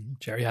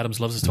 Gerry Adams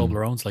loves his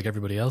Toblerones like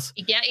everybody else.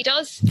 Yeah, he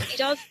does.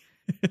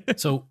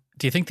 So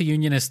do you think the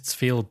unionists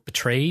feel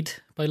betrayed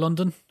by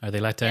London? Are they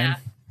let down?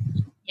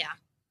 Yeah,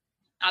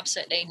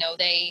 absolutely. No,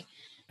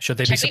 should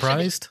they be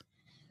surprised?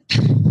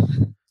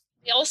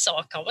 We all saw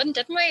it coming,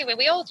 didn't we?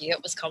 We all knew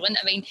it was coming.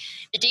 I mean,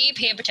 the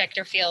DUP in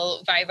particular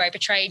feel very, very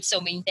betrayed. So,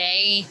 I mean,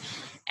 they,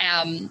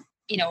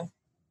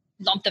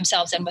 lumped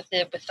themselves in with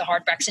the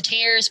hard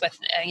Brexiteers, with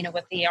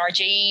the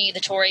RG, the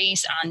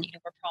Tories, and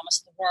were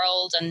promised the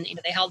world, and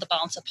they held the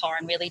balance of power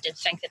and really did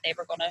think that they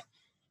were going to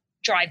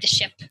drive the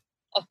ship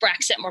of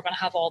Brexit, and we're going to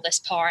have all this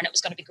power, and it was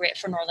going to be great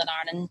for Northern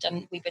Ireland,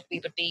 and we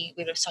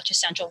would have such a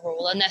central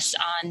role in this,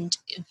 and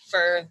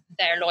for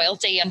their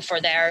loyalty and for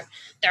their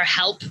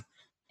help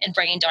in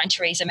bringing down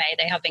Theresa May,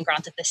 they have been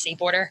granted this sea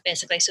border,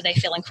 basically, so they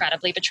feel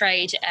incredibly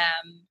betrayed.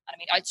 And I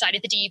mean, outside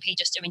of the DUP,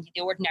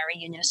 the ordinary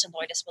unionists and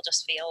loyalists will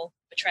just feel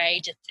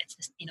betrayed.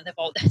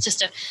 It's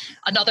just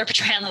another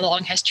betrayal in a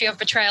long history of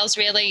betrayals,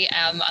 really.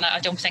 And I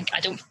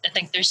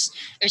think there's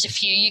a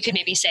few you could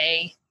maybe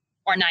say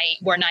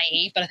were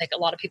naive, but I think a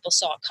lot of people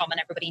saw it coming.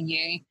 Everybody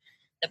knew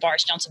that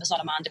Boris Johnson was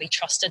not a man to be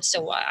trusted.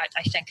 So I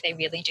think they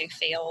really do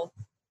feel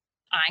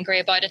angry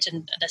about it,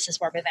 and this is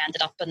where we've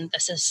ended up, and I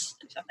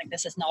think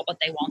this is not what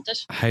they wanted.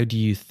 How do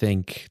you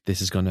think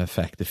this is going to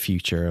affect the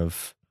future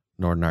of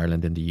Northern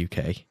Ireland in the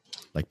UK,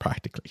 like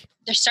practically?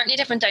 There's certainly a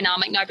different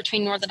dynamic now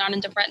between Northern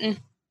Ireland and Britain.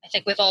 I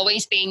think we're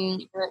always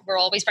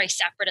very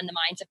separate in the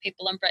minds of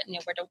people in Britain.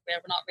 We're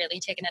not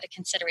really taking it into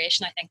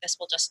consideration. I think this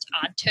will just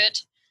add to it.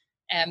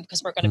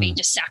 because we're going to be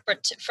just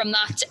separate from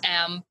that.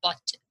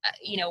 But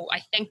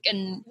I think,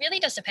 and really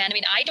does depend. I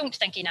mean, I don't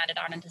think United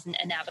Ireland is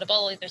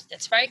inevitable.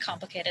 It's a very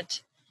complicated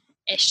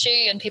issue,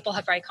 and people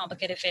have very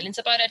complicated feelings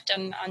about it.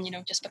 And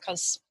just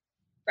because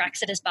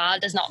Brexit is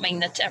bad does not mean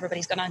that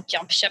everybody's going to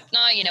jump ship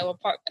now.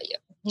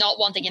 Not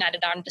wanting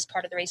United Ireland is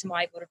part of the reason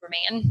why I voted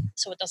Remain.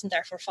 So it doesn't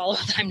therefore follow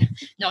that I'm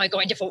now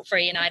going to vote for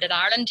United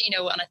Ireland,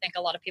 and I think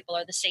a lot of people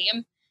are the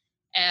same.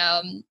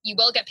 You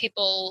will get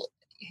people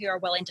who are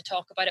willing to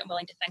talk about it and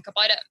willing to think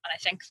about it. And I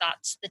think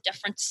that's the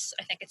difference.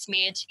 I think it's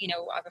made,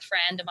 I have a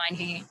friend of mine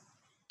who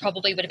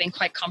probably would have been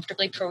quite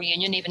comfortably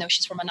pro-union, even though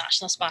she's from a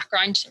nationalist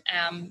background,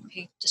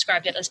 who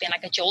described it as being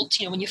like a jolt,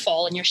 when you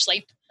fall in your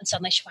sleep and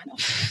suddenly she went,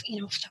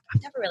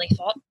 I've never really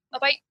thought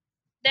about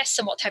this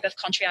and what type of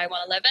country I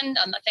want to live in.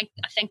 And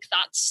I think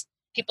that's,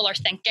 people are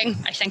thinking,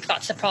 I think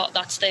that's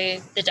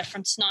the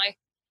difference now.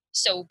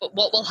 So, but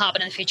what will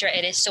happen in the future,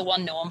 it is so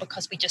unknown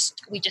because we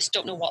just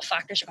don't know what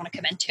factors are going to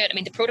come into it. I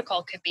mean, the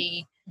protocol could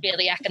be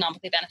really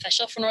economically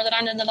beneficial for Northern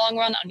Ireland in the long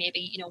run, and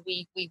maybe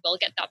we will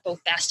get that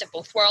both best of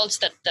both worlds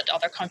that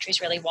other countries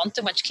really want.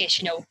 In which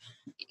case,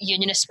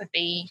 unionists would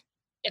be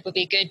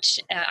a good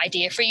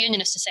idea for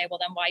unionists to say, well,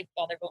 then why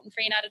bother voting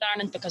for United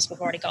Ireland, because we've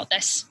already got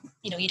this.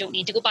 You don't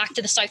need to go back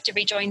to the south to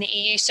rejoin the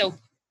EU. So,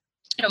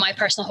 my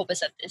personal hope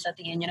is that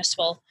the unionists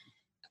will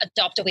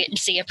adopt a wait and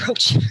see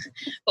approach,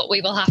 but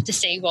we will have to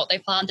see what they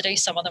plan to do.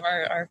 Some of them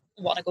are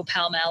want to go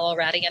pell-mell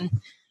already and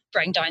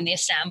bring down the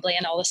assembly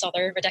and all this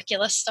other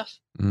ridiculous stuff.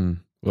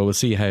 Well, we'll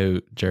see how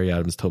Gerry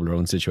Adams'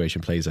 Toblerone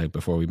situation plays out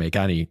before we make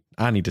any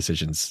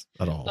decisions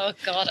at all. Oh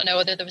God, I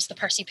know there was the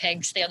Percy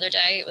Pigs the other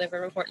day. They were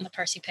reporting the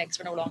Percy Pigs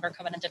were no longer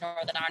coming into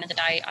Northern Ireland, and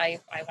I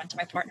went to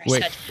my partner and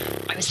said,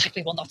 I was like,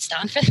 we will not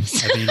stand for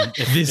this. I mean,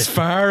 this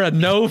far and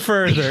no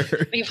further.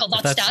 We will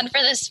not stand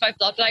for this. My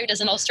bloodline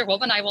as an Ulster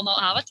woman, I will not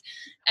have it.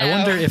 I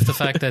wonder if the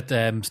fact that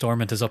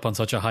Stormont is up on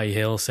such a high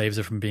hill saves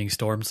it from being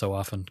stormed so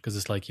often, because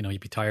it's like, you'd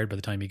be tired by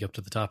the time you get up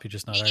to the top. You're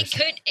just not.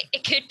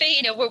 It could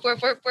be.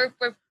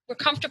 We're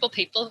comfortable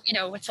people.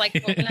 It's like,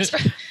 let's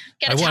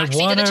get a taxi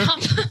to the top.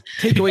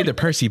 Take away the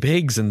Percy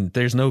Pigs and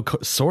there's no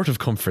sort of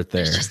comfort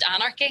there. It's just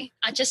anarchy.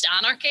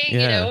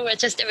 Yeah.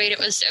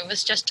 It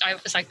was just, I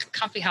was like,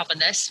 can't be having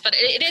this. But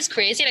it is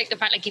crazy. Like the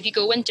fact, like if you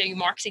go into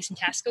Marx's and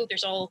Tesco,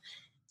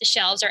 the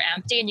shelves are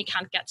empty and you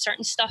can't get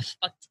certain stuff.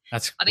 But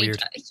that's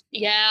weird.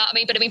 Yeah.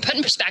 But put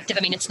in perspective,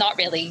 it's not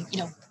really,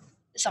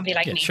 somebody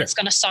like me that's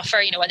going to suffer,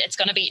 it's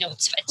going to be,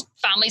 it's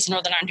families in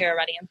Northern Ireland who are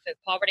already in food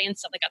poverty and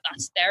stuff like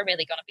that. They're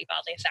really going to be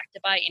badly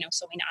affected by it,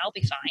 so I'll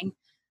be fine.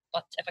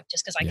 But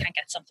just because I can't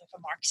get something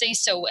from Marxy.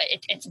 So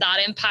it's that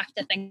impact,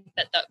 I think,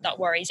 that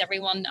worries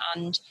everyone.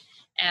 And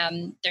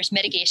there's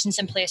mitigations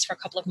in place for a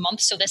couple of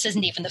months. So this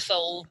isn't even the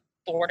full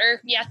border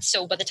yet.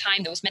 So by the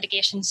time those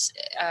mitigations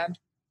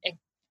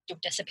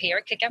don't disappear,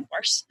 it could get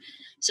worse.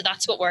 So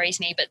that's what worries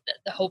me. But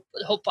I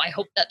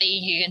hope that the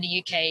EU and the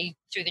UK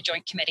through the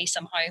joint committee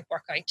somehow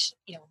work out,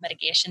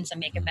 mitigations and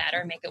make it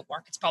better, make it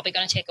work. It's probably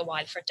going to take a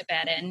while for it to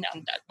bed in.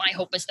 And my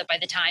hope is that by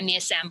the time the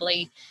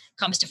Assembly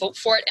comes to vote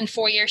for it in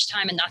 4 years'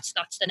 time, and that's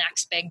the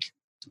next big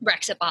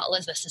Brexit battle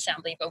is this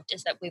Assembly vote,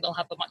 is that we will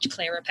have a much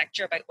clearer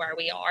picture about where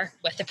we are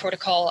with the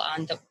protocol,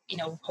 and that,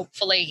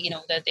 hopefully,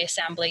 the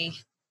Assembly.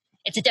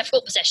 It's a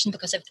difficult position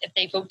because if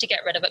they vote to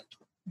get rid of it,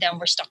 then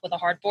we're stuck with a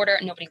hard border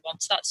and nobody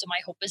wants that. So my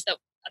hope is that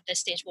at this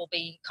stage we'll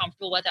be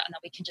comfortable with it and that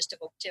we can just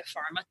vote to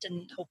affirm it,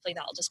 and hopefully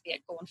that'll just be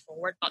it going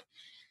forward. But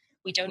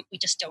we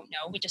just don't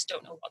know. We just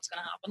don't know what's going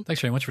to happen. Thanks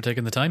very much for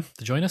taking the time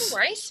to join us.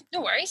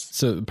 No worries.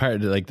 So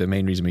part of the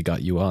main reason we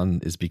got you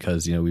on is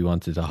because, we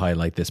wanted to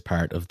highlight this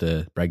part of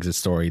the Brexit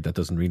story that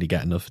doesn't really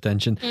get enough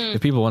attention.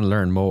 If people want to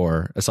learn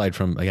more, aside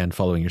from, again,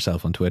 following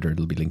yourself on Twitter,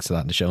 there'll be links to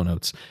that in the show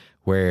notes.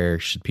 Where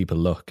should people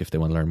look if they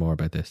want to learn more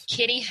about this?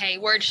 Katie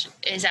Hayward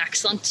is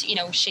excellent.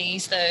 She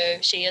is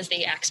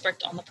the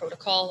expert on the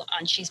protocol,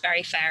 and she's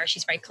very fair.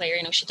 She's very clear.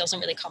 She doesn't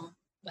really come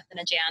with an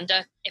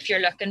agenda. If you're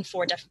looking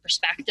for different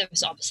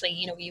perspectives, obviously,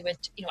 you would,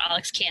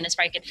 Alex Kane is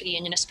very good for the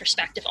unionist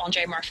perspective.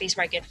 Andre Murphy is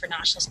very good for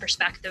nationalist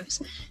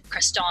perspectives.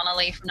 Chris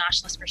Donnelly from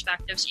nationalist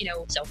perspectives.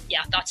 So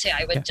yeah, that's who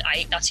I would.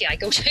 Yeah. That's who I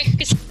go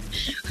to.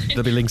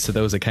 There'll be links to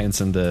those accounts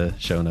in the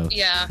show notes.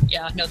 Yeah,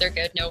 no, they're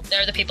good. No,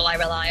 they're the people I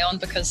rely on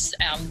because,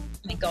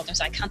 God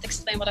knows I can't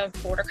explain what a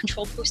border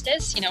control post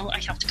is. I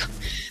have to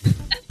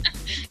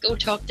go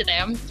talk to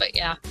them. But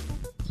yeah.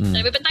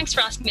 Anyway, but thanks for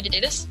asking me to do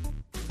this.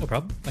 No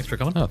problem. Thanks for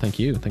coming. Oh, thank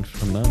you. Thanks for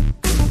coming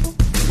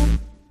on.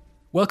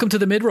 Welcome to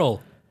the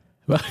mid-roll.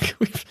 Well,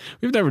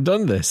 we've never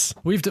done this.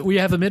 We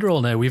have a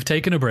mid-roll now. We've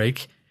taken a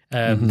break.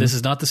 This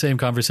is not the same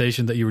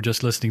conversation that you were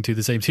just listening to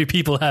the same two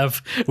people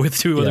have with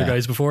two other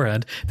guys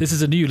beforehand. This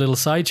is a new little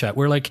side chat.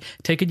 We're like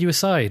taking you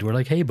aside. We're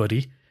like, hey,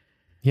 buddy.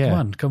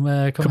 Yeah. Come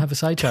have a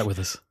side chat with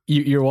us.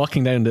 You're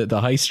walking down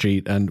the high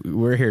street and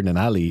we're here in an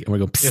alley and we're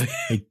going,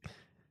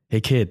 hey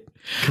kid,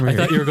 come here. I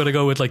thought you were going to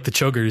go with like the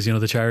chuggers,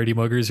 the charity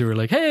muggers who were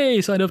like,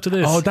 hey, sign up to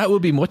this. Oh, that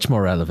would be much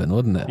more relevant,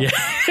 wouldn't it?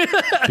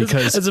 Yeah.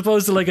 Because as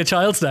opposed to like a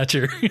child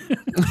snatcher.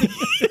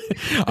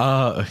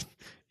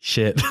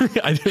 Shit.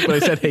 When I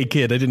said, hey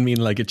kid, I didn't mean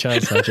like a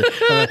child snatcher.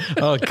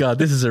 Oh God,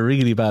 this is a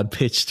really bad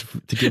pitch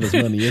to give us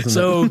money, isn't it?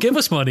 So give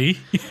us money.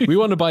 We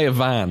want to buy a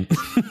van.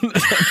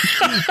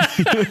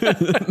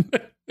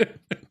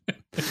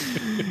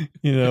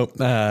 You know,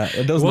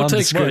 those Won't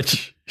take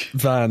nondescript much.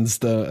 vans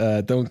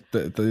they don't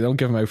give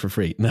them out for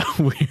free. No,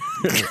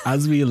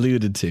 as we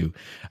alluded to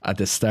at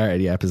the start of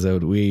the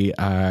episode, we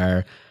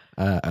are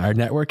our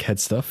network Head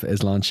Stuff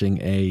is launching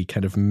a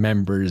kind of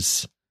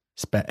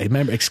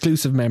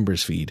exclusive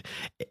members feed.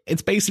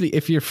 It's basically,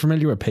 if you're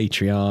familiar with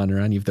Patreon or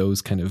any of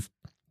those kind of,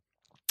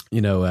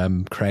 you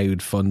know,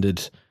 crowd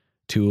funded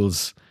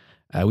tools.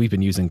 We've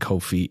been using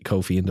Ko-fi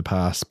in the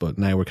past, but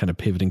now we're kind of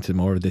pivoting to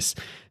more of this,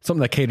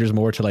 something that caters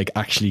more to like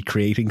actually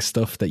creating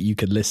stuff that you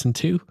could listen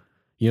to.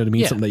 You know what I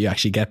mean? Yeah. Something that you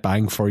actually get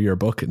bang for your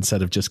book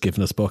instead of just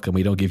giving us book and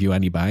we don't give you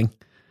any bang.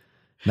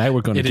 Now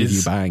we're going to give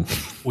you bang.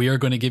 We are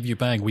going to give you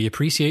bang. We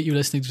appreciate you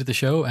listening to the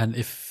show. And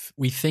if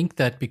we think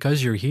that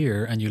because you're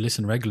here and you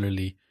listen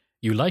regularly,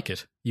 you like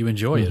it, you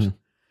enjoy it.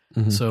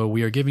 Mm-hmm. So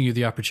we are giving you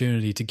the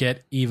opportunity to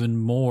get even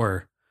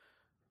more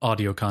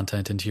audio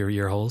content into your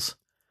ear holes.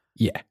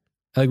 Yeah.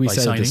 Like we By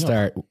said at the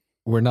signing up.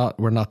 start,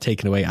 we're not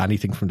taking away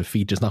anything from the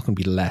feed. There's not going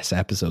to be less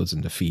episodes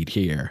in the feed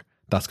here.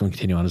 That's going to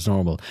continue on as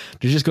normal.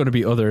 There's just going to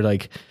be other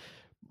like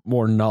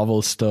more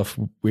novel stuff,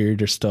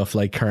 weirder stuff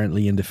like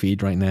currently in the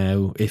feed right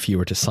now. If you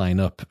were to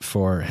sign up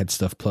for Head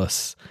Stuff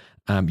Plus,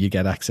 you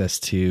get access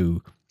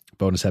to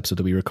bonus episode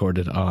that we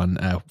recorded on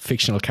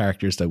fictional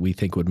characters that we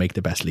think would make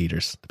the best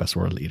leaders, the best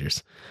world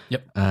leaders.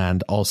 Yep.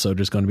 And also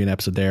there's going to be an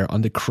episode there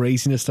on the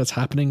craziness that's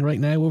happening right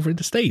now over in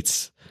the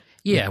States.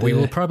 Yeah, we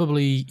will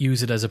probably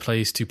use it as a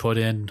place to put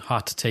in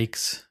hot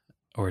takes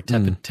or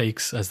tepid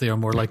takes, as they are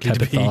more likely to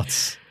Tepid be.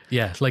 thoughts.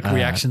 Yeah, like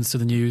reactions to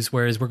the news,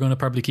 whereas we're going to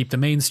probably keep the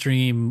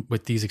mainstream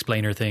with these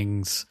explainer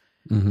things.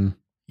 Mm-hmm.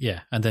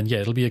 Yeah, and then,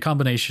 it'll be a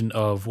combination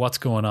of what's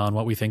going on,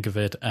 what we think of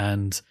it,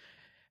 and,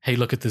 hey,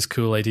 look at this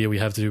cool idea we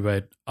have to do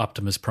about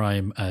Optimus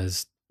Prime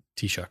as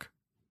Taoiseach.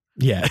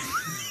 Yeah.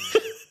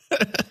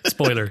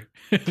 Spoiler.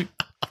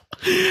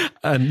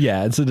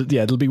 And so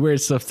it'll be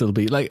weird stuff. That'll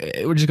be like,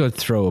 we're just going to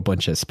throw a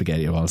bunch of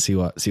spaghetti at see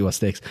what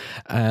sticks.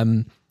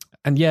 And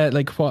yeah,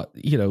 like what,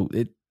 you know,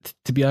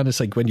 to be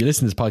honest, like when you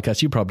listen to this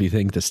podcast, you probably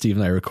think that Steve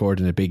and I record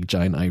in a big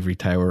giant ivory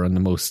tower on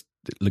the most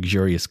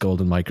luxurious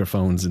golden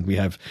microphones, and we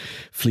have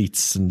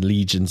fleets and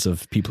legions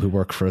of people who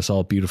work for us,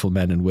 all beautiful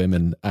men and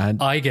women.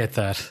 And I get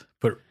that,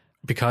 but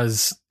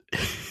because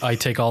I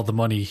take all the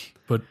money,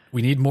 but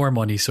we need more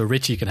money so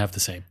Richie can have the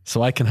same.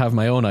 so I can have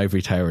my own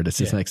ivory tower that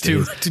sits next to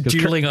his. Two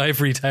dueling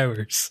ivory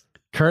towers.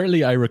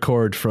 Currently, I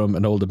record from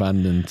an old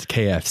abandoned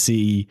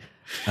KFC.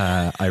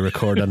 I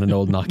record on an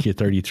old Nokia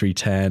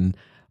 3310.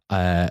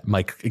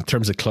 In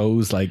terms of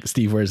clothes, like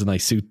Steve wears a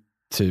nice suit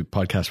to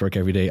podcast work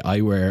every day.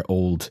 I wear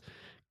old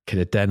kind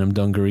of denim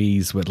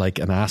dungarees with like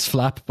an ass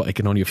flap, but I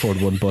can only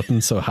afford one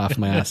button, so half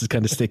my ass is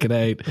kind of sticking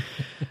out.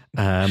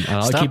 And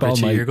I'll Stop, keep all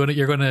Richie. my.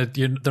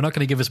 They're not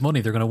going to give us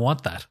money. They're going to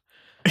want that.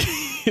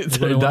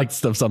 That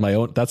stuff's on my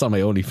own. That's on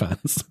my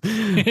OnlyFans.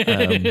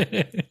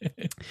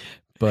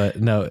 But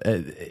no,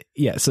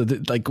 yeah. So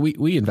like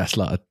we invest a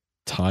lot of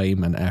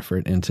time and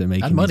effort into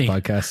making these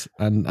podcasts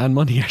and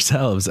money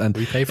ourselves, and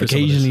we pay for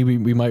occasionally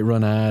we might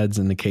run ads,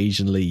 and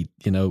occasionally,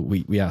 you know,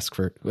 we ask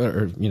for,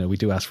 or you know, we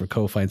do ask for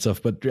Ko-fi and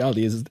stuff, but the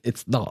reality is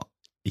it's not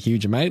a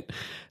huge amount.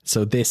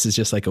 So this is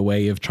just like a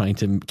way of trying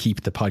to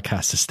keep the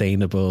podcast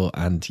sustainable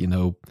and, you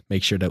know,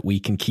 make sure that we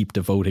can keep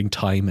devoting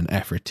time and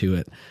effort to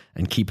it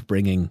and keep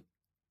bringing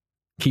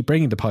the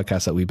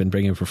podcast that we've been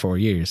bringing for 4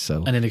 years.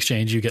 So, and in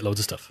exchange you get loads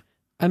of stuff.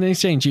 And in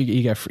exchange,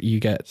 you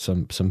get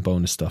some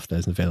bonus stuff that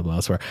isn't available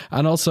elsewhere.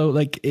 And also,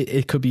 like,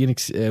 it could be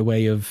a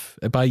way of,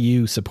 by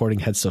you supporting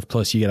Head Stuff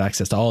Plus, you get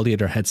access to all the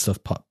other Head Stuff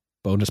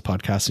bonus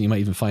podcasts, and you might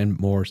even find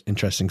more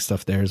interesting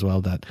stuff there as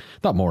well. That,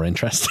 not more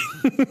interesting,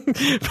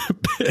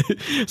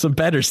 some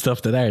better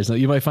stuff than ours. Now,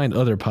 you might find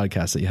other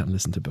podcasts that you haven't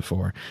listened to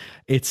before.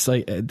 It's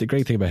like, the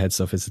great thing about Head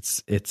Stuff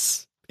is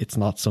it's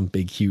not some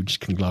big, huge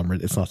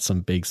conglomerate. It's not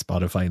some big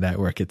Spotify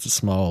network. It's a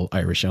small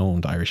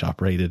Irish-owned,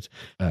 Irish-operated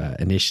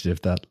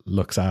initiative that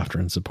looks after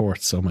and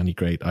supports so many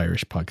great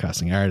Irish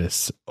podcasting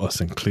artists,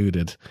 us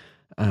included.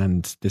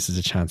 And this is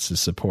a chance to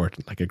support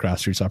like a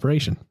grassroots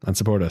operation and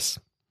support us.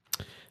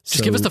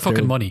 Just give us the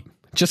fucking money.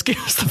 Just give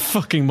us the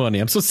fucking money.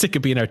 I'm so sick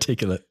of being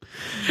articulate.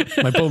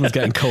 My bum is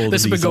getting cold.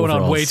 This has been going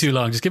on way too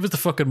long. Just give us the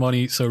fucking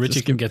money so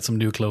Richie can get some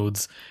new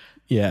clothes.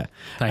 Yeah,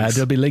 Thanks.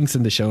 there'll be links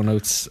in the show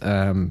notes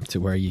to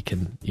where you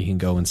can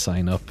go and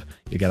sign up.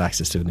 You get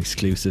access to an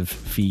exclusive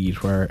feed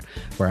where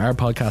our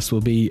podcast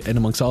will be in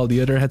amongst all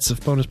the other Head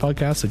Stuff bonus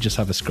podcasts. So just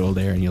have a scroll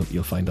there and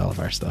you'll find all of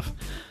our stuff.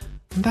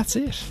 And that's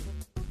it.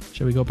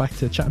 Shall we go back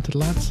to chatting to the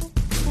lads?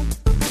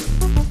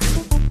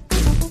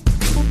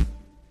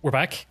 We're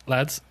back,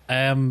 lads.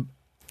 I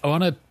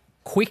want to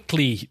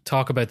quickly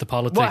talk about the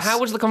politics. How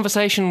was the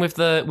conversation with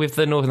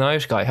the Northern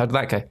Irish guy? How did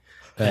that go?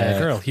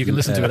 Girl, you can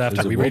listen to it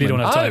after. We really don't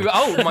have time.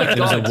 Oh my god!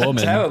 It was a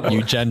woman, Terrible.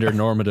 you gender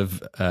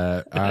normative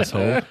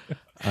asshole.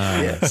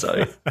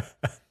 So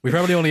We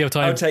probably only have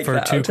time I'll take for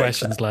that, 2 I'll take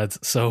questions, that. lads.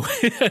 So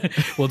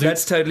we'll do.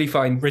 That's totally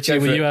fine. Richie, Go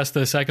for will it. you ask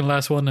the second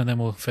last one, and then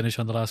we'll finish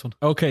on the last one?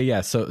 Okay, yeah.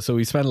 So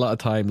we spent a lot of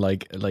time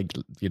like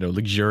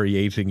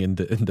luxuriating in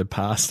the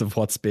past of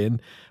what's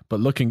been, but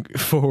looking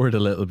forward a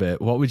little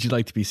bit. What would you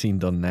like to be seen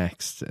done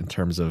next in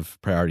terms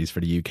of priorities for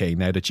the UK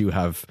now that you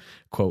have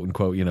quote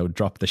unquote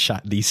dropped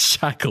these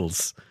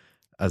shackles,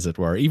 as it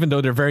were? Even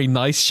though they're very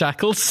nice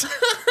shackles,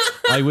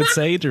 I would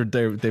say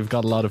they've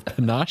got a lot of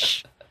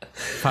panache.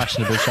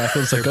 Fashionable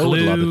shackles that go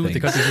with a lot of things. They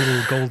got these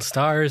little gold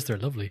stars. They're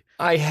lovely.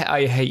 I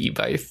hate you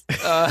both.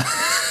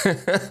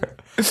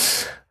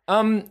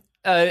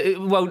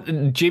 Well,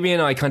 Jimmy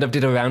and I kind of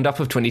did a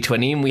roundup of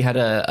 2020, and we had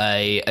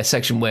a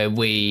section where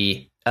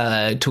we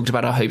talked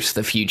about our hopes for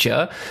the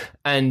future.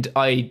 And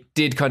I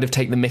did kind of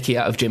take the mickey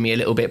out of Jimmy a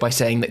little bit by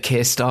saying that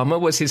Keir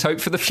Starmer was his hope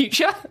for the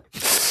future.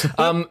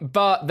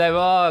 But there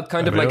are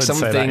kind of like some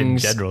say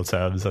things. That in general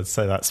terms, I'd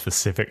say that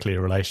specifically in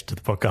relation to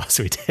the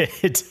podcast we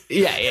did.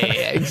 Yeah,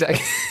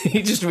 exactly.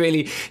 He just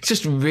really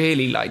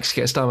likes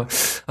Keir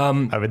Starmer.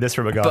 I mean, this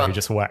from a guy who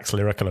just waxed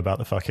lyrical about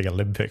the fucking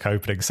Olympic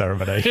opening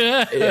ceremony.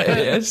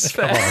 Yes,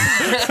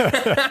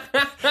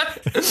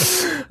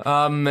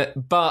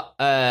 but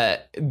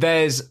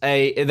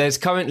there's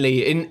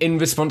currently in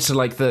response to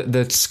like the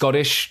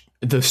Scottish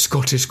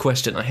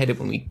question. I hate it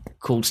when we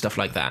call stuff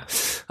like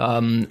that.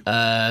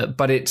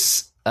 But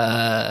it's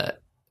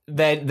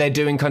they're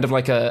doing kind of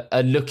like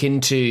a look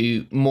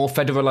into more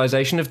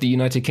federalisation of the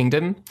United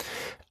Kingdom.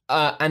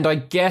 And I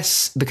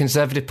guess the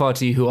Conservative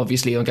Party, who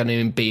obviously are going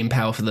to be in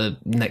power for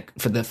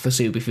the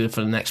foreseeable future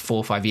for the next 4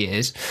 or 5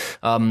 years,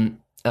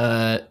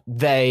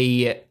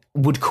 they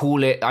would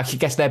call it, I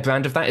guess their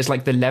brand of that is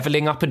like the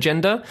levelling up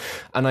agenda.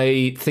 And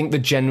I think the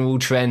general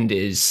trend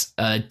is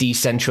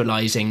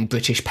decentralising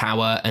British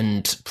power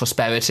and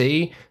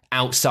prosperity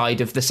outside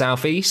of the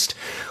southeast,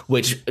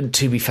 which,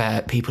 to be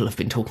fair, people have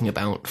been talking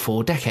about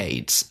for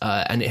decades,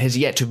 and it has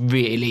yet to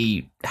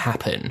really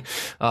happen.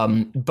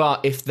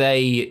 But if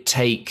they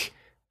take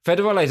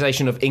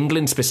federalisation of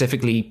England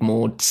specifically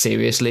more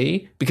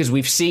seriously, because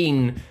we've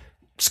seen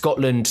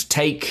Scotland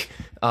take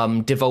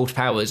devolved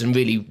powers and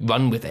really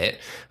run with it,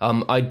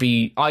 I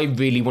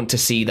really want to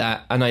see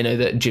that, and I know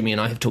that Jimmy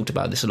and I have talked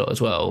about this a lot as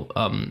well.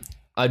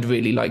 I'd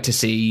really like to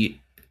see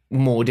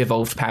more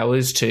devolved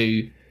powers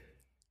to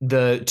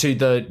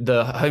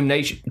the home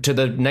nation, to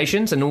the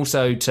nations, and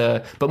also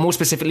but more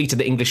specifically to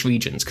the English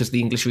regions, because the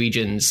English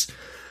regions,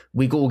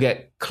 we all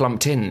get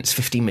clumped in. It's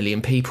 50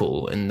 million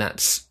people, and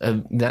that's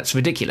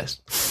ridiculous.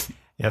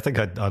 Yeah, I think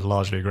I'd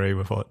largely agree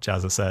with what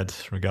Jazz has said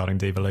regarding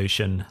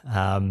devolution.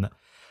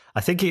 I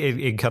think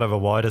in kind of a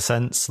wider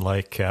sense,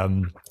 like,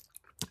 and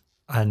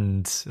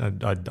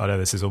I know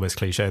this is almost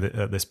cliche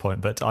at this point,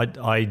 but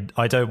I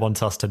don't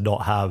want us to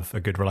not have a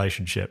good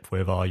relationship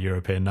with our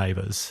European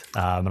neighbours,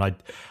 and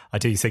I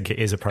do think it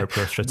is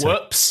appropriate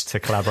to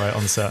collaborate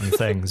on certain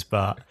things,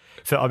 but.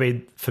 For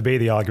me,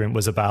 the argument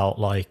was about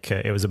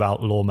it was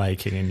about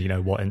lawmaking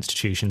and what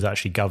institutions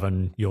actually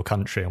govern your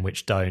country and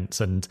which don't.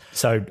 And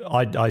so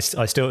I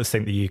still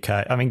think the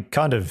UK. I mean,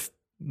 kind of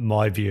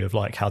my view of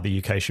like how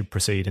the UK should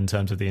proceed in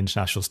terms of the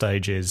international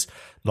stage is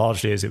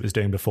largely as it was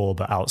doing before,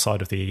 but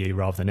outside of the EU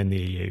rather than in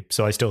the EU.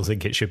 So I still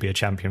think it should be a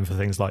champion for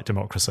things like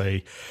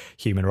democracy,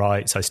 human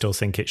rights. I still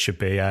think it should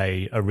be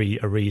a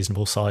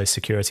reasonable size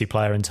security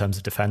player in terms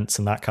of defence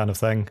and that kind of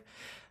thing.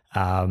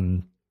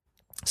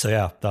 So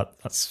yeah,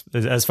 that's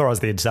as far as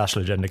the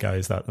international agenda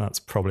goes. That's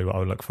probably what I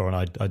would look for, and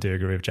I do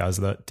agree with Jazz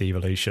that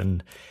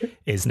devolution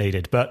is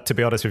needed. But to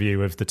be honest with you,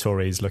 with the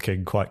Tories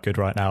looking quite good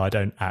right now, I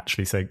don't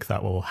actually think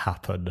that will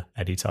happen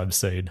anytime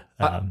soon.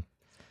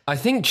 I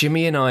think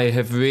Jimmy and I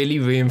have really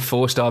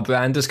reinforced our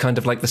brand as kind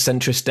of like the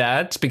centrist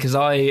dads, because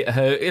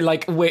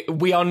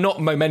we are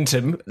not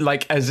momentum,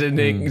 like as an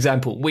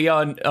example. We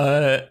are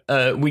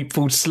we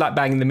fall slap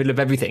bang in the middle of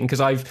everything,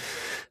 because I've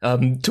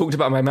talked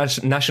about my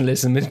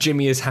nationalism, and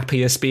Jimmy is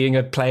happiest being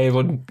a player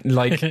on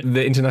like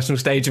the international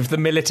stage of the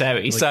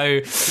military.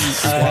 Like,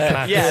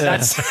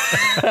 that's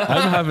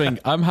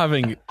I'm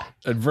having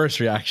adverse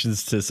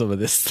reactions to some of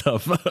this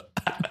stuff.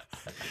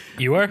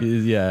 You are?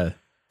 Yeah.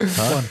 Go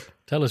on.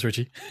 Tell us,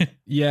 Richie.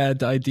 Yeah,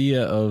 the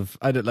idea of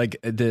I don't like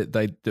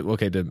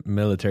the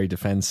military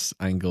defense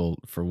angle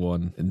for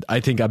one. And I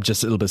think I'm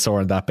just a little bit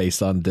sore on that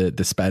based on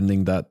the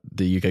spending that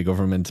the UK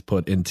government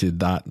put into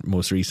that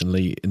most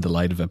recently in the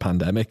light of a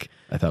pandemic.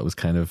 I thought was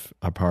kind of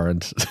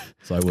abhorrent,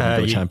 so I wouldn't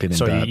go championing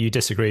that. So you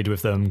disagreed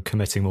with them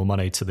committing more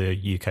money to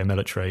the UK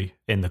military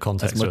in the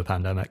context of a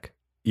pandemic?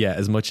 Yeah,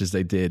 as much as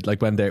they did,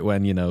 like when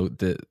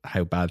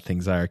how bad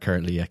things are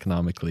currently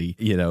economically,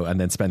 and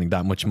then spending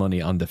that much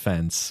money on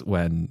defense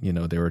when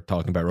they were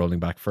talking about rolling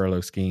back furlough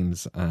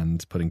schemes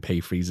and putting pay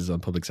freezes on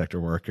public sector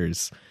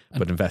workers,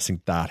 but investing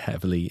that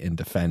heavily in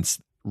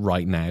defense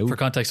right now. For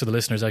context to the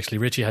listeners, actually,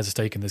 Richie has a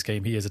stake in this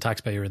game. He is a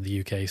taxpayer in the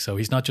UK, so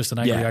he's not just an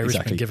angry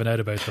Irishman giving out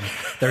about them.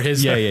 They're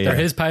his they're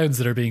his pounds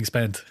that are being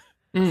spent.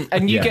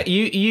 And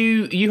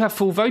you have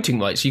full voting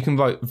rights. You can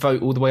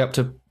vote all the way up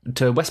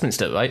to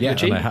Westminster, right? Yeah,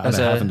 Richie? and I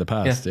have in the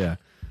past. Yeah.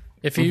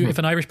 If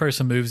an Irish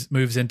person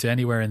moves into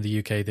anywhere in the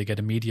UK, they get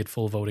immediate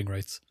full voting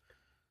rights.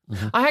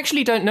 I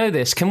actually don't know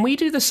this. Can we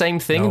do the same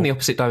thing in the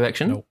opposite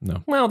direction?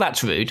 No. Well,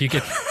 that's rude. You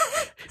get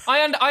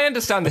I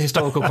understand the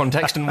historical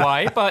context and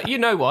why, but you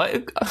know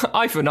what?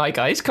 Eye for an eye,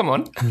 guys. Come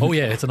on. Oh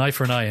yeah, it's an eye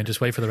for an eye, and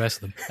just wait for the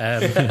rest of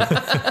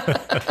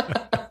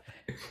them.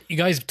 You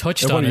guys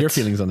touched on What are it. your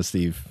feelings on it,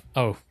 Steve?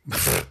 Oh,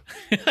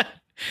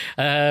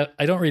 I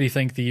don't really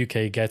think the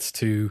UK gets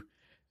to.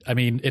 I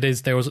mean,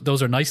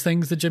 those are nice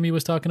things that Jimmy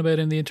was talking about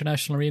in the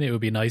international arena. It would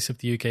be nice if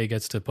the UK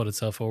gets to put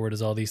itself forward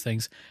as all these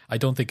things. I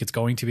don't think it's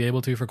going to be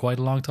able to for quite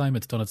a long time.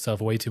 It's done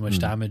itself way too much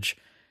damage,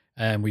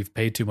 and we've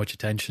paid too much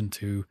attention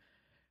to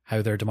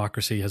how their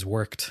democracy has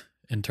worked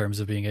in terms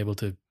of being able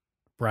to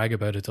brag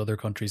about it to other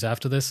countries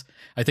after this.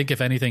 I think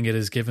if anything, it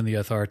has given the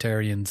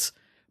authoritarians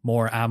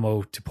more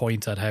ammo to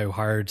point at how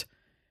hard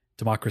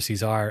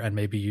democracies are, and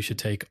maybe you should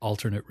take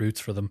alternate routes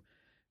for them.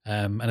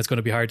 And it's going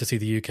to be hard to see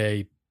the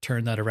UK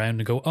turn that around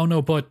and go, oh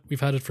no, but we've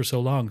had it for so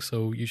long,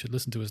 so you should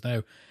listen to us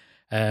now.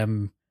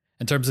 In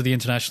terms of the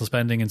international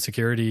spending and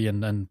security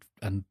and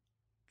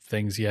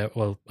things, yeah,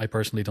 well, I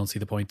personally don't see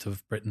the point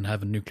of Britain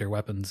having nuclear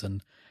weapons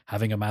and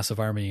having a massive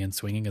army and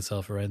swinging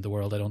itself around the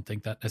world. I don't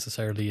think that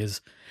necessarily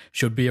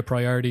should be a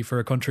priority for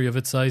a country of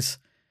its size.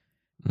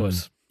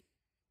 But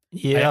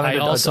yeah, I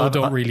also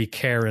don't really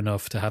care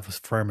enough to have a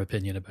firm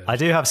opinion about it. I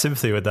do have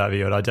sympathy with that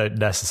view, and I don't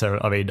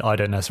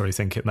necessarily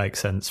think it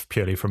makes sense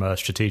purely from a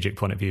strategic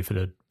point of view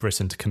for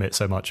Britain to commit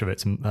so much of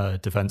its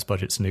defence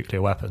budget to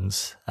nuclear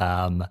weapons.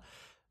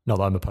 Not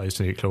that I'm opposed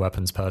to nuclear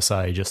weapons per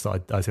se, just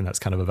that I think that's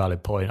kind of a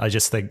valid point. I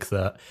just think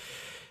that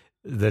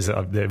we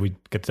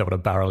don't want to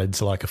barrel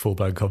into like a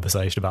full-blown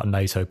conversation about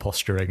NATO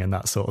posturing and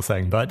that sort of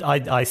thing. But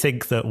I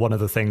think that one of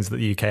the things that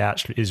the UK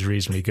actually is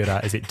reasonably good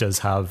at is it does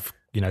have,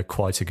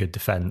 quite a good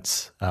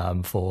defence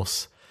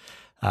force.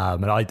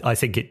 And I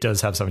think it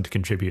does have something to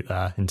contribute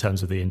there in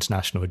terms of the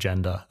international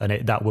agenda,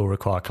 and that will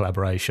require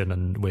collaboration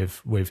and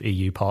with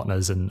EU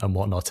partners and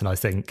whatnot. And I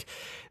think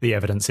the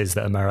evidence is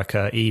that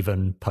America,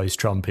 even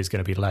post-Trump, is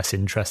going to be less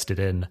interested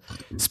in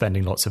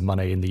spending lots of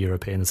money in the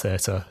European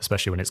theatre,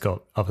 especially when it's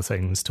got other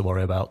things to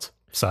worry about.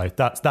 So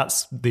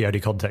that's the only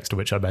context to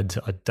which I meant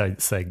I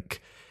don't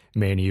think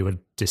me and you would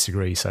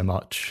disagree so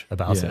much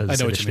about it as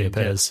initially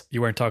appears. Yeah.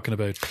 You weren't talking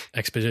about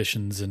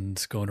expeditions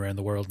and going around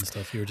the world and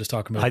stuff. You were just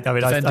talking about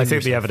I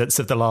think the evidence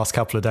of the last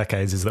couple of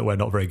decades is that we're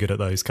not very good at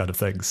those kind of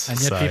things.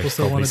 And yet people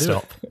still want to do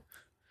it.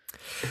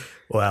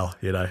 Well,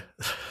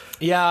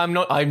 Yeah,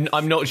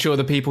 I'm not sure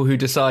the people who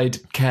decide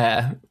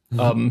care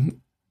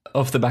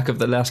off the back of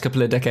the last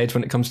couple of decades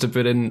when it comes to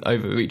Britain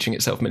overreaching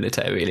itself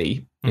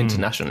militarily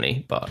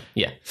internationally. But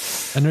yeah.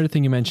 Another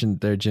thing you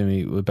mentioned there,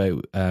 Jimmy,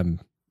 about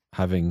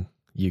having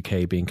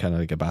UK being kind of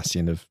like a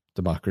bastion of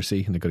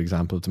democracy and a good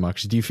example of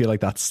democracy. Do you feel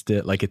like that's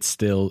still, like it's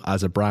still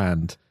as a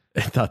brand,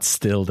 that's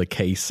still the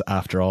case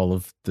after all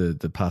of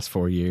the past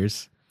 4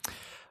 years?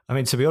 I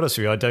mean, to be honest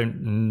with you, I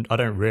don't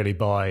really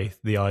buy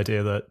the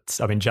idea that,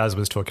 I mean, Jazz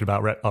was talking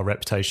about our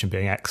reputation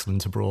being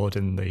excellent abroad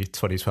in the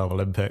 2012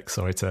 Olympics.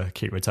 Sorry to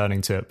keep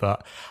returning to it,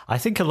 but I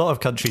think a lot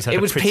of countries had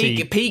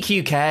peak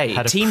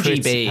UK, Team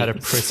GB had a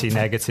pretty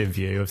negative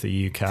view of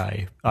the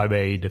UK. I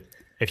mean,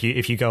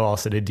 if you go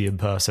ask an Indian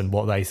person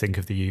what they think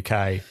of the UK,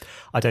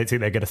 I don't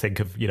think they're going to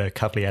think of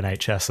cuddly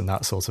NHS and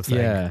that sort of thing.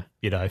 Yeah.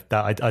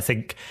 That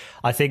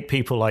I think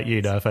people like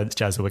no offense,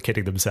 Jazz, were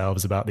kidding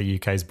themselves about the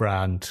UK's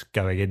brand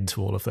going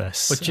into all of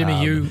this. But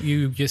Jimmy,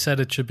 you said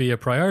it should be a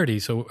priority.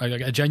 So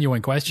a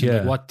genuine question: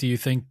 like, what do you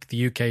think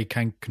the UK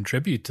can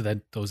contribute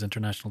to those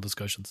international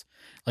discussions?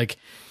 Like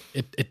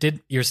it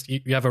did. You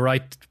have a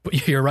right.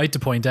 You're right to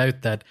point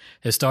out that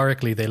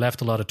historically they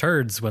left a lot of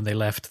turds when they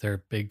left their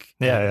big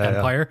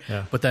empire.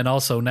 Yeah. But then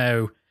also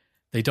now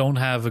they don't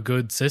have a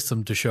good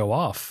system to show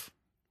off.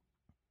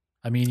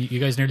 I mean, you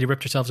guys nearly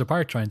ripped yourselves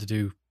apart trying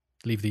to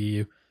leave the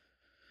EU.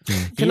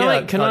 Can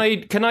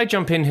I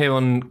jump in here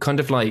on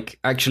kind of like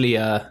actually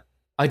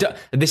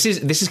this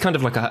is kind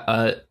of like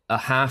a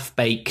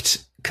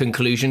half-baked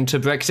conclusion to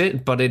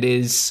Brexit, but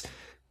it's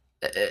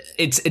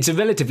a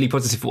relatively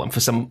positive one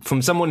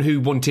from someone who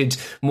wanted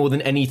more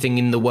than anything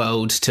in the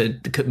world to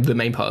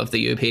remain part of the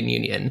European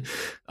Union.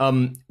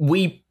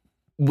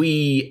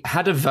 We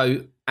had a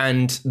vote,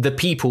 and the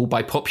people,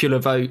 by popular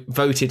vote,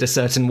 voted a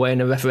certain way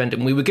in a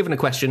referendum. We were given a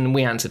question and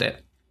we answered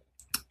it.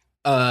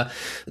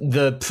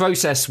 The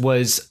process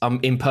was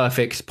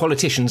imperfect.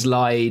 Politicians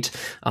lied,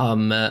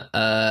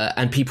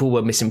 and people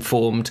were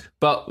misinformed.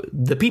 But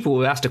the people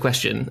were asked a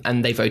question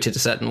and they voted a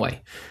certain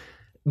way.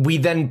 We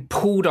then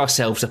pulled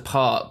ourselves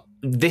apart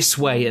this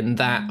way and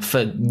that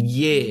for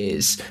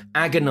years,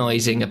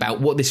 agonizing about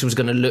what this was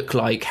going to look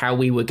like, how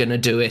we were going to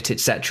do it,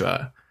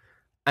 etc.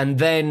 And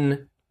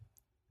then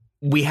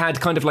we had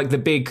kind of like the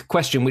big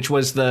question, which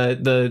was the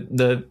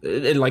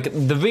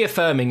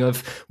reaffirming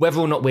of whether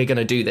or not we're going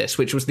to do this,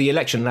 which was the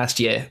election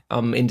last year,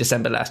 in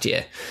December last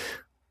year.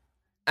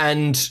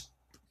 And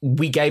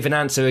we gave an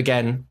answer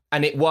again,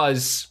 and it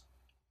was,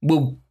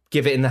 we'll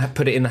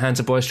put it in the hands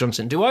of Boris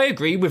Johnson. Do I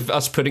agree with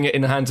us putting it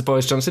in the hands of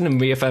Boris Johnson and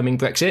reaffirming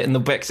Brexit and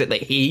the Brexit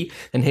that he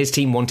and his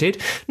team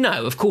wanted?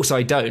 No, of course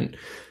I don't.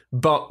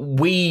 But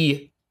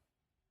we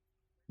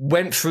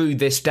went through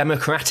this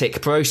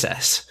democratic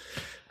process,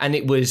 and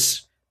it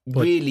was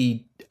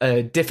really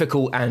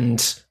difficult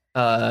and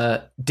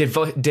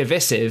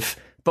divisive,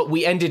 but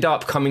we ended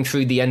up coming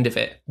through the end of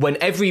it when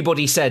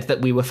everybody said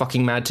that we were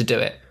fucking mad to do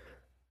it.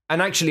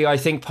 And actually, I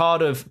think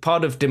part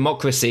of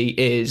democracy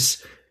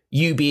is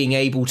you being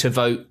able to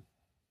vote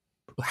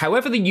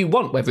however that you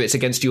want, whether it's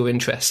against your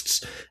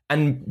interests,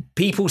 and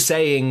people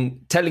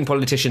telling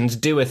politicians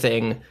do a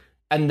thing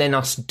and then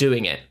us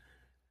doing it.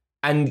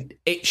 And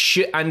it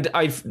should, and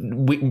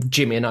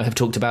Jimmy and I have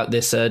talked about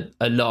this a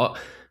lot,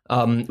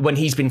 when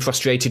he's been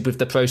frustrated with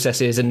the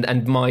processes,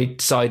 and my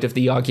side of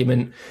the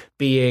argument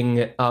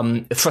being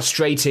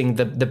frustrating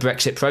the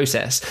Brexit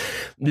process,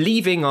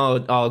 leaving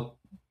our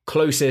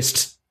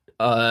closest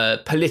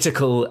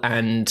political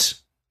and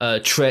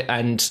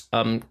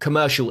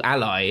commercial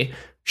ally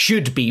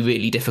should be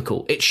really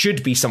difficult. It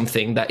should be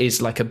something that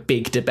is like a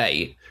big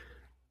debate.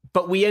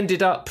 But we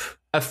ended up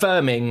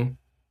affirming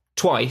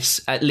twice,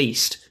 at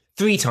least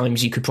 3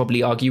 times, you could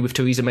probably argue with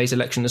Theresa May's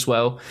election as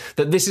well,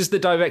 that this is the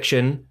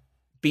direction,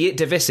 be it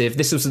divisive,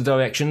 this was the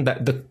direction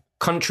that the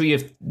country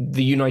of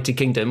the United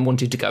Kingdom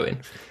wanted to go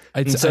in.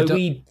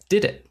 We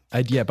did it.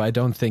 But I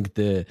don't think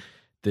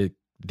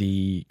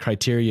the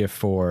criteria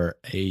for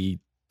a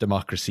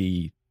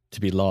democracy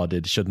to be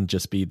lauded shouldn't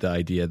just be the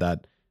idea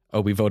that,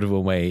 we voted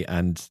one way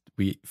and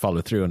we follow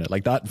through on it.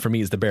 Like, that for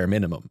me is the bare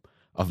minimum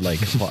of like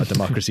what a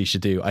democracy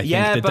should do. I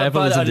think the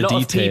devil is in the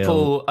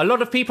detail. A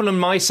lot of people on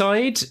my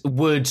side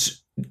would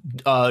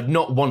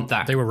not want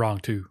that. They were wrong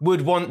too.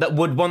 Would want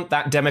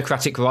that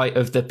democratic right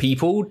of the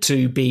people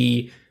to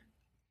be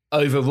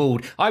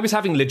overruled. I was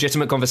having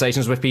legitimate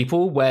conversations with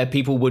people where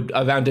people would,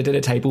 around a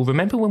dinner table,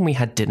 remember when we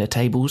had dinner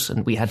tables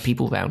and we had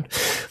people round,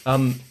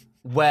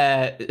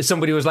 where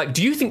somebody was like,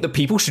 do you think that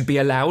people should be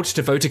allowed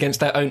to vote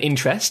against their own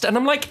interest? And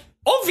I'm like,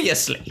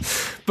 obviously.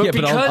 But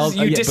because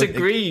you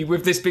disagree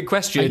with this big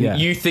question,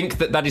 you think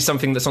that is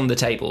something that's on the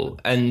table.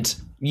 And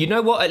you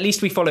know what? At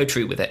least we follow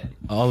through with it.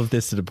 All of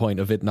this to the point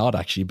of it not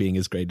actually being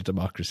as great a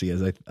democracy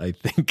as I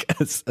think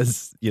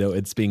as you know,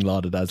 it's being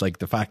lauded as, like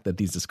the fact that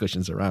these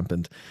discussions are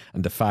rampant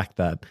and the fact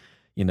that,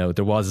 you know,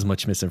 there was as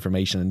much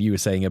misinformation, and you were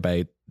saying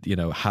about, you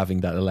know,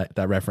 having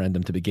that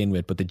referendum to begin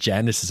with, but the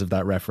genesis of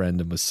that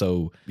referendum was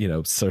so, you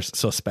know,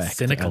 suspect,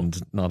 cynical,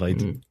 and not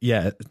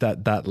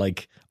that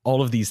like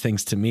all of these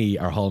things to me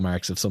are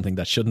hallmarks of something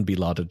that shouldn't be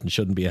lauded and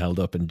shouldn't be held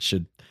up and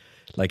should,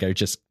 like, are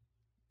just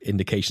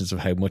indications of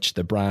how much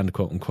the brand,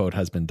 quote unquote,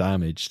 has been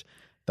damaged.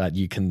 That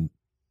you can,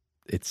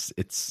 it's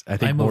I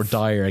think more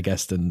dire, I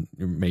guess, than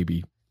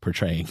maybe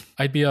portraying.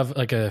 I'd be of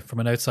from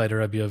an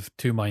outsider, I'd be of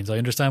two minds. I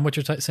understand what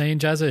you're saying,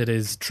 Jazza. It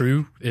is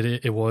true.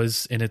 It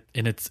was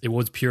it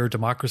was pure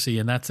democracy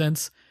in that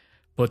sense,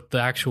 but the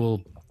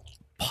actual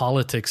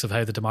politics of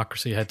how the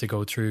democracy had to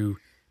go through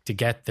to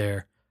get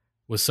there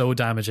was so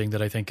damaging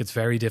that I think it's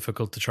very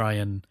difficult to try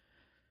and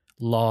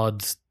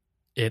laud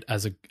it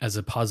as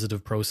a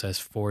positive process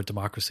for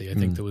democracy. I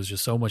think there was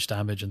just so much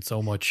damage and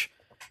so much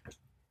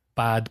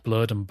bad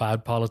blood and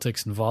bad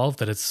politics involved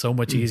that it's so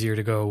much easier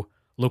to go,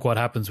 look what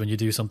happens when you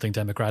do something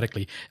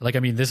democratically. Like, I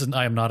mean,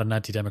 I am not an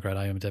anti-democrat.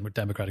 I am a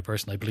democratic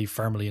person. I believe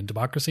firmly in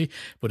democracy.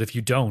 But if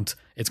you don't,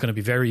 it's going to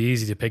be very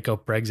easy to pick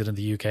up Brexit in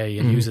the UK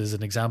and use it as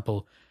an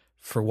example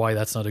for why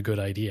that's not a good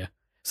idea.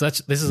 So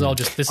this is all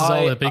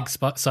a big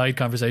side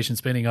conversation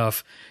spinning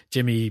off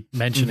Jimmy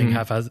mentioning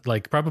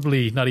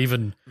probably not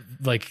even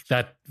like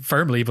that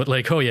firmly, but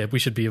like, oh yeah, we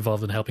should be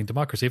involved in helping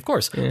democracy. Of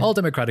course, all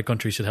democratic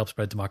countries should help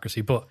spread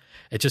democracy, but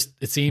it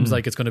seems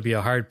like it's going to be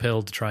a hard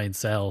pill to try and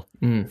sell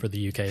for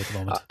the UK at the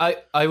moment.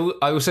 I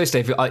will say,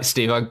 Steve,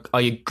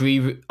 I agree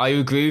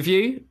with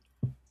you.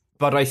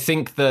 But I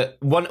think that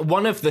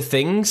one of the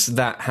things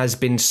that has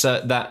been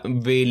that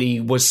really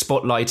was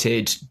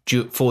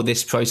spotlighted for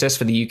this process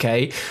for the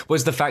UK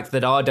was the fact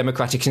that our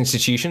democratic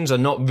institutions are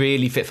not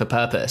really fit for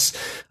purpose,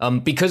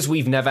 because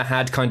we've never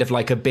had kind of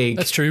like a big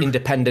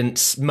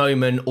independence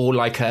moment or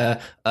like a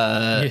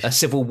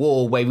civil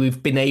war where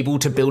we've been able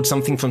to build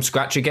something from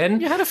scratch again.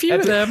 You had a few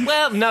of them.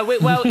 Well, no,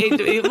 but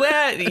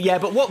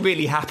what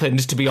really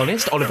happened, to be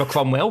honest, Oliver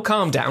Cromwell,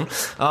 calm down.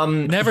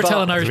 Never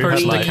tell an Irish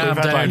person to calm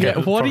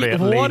down. What are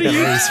you? At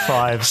least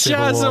 5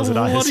 civil wars in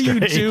our history.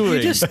 What are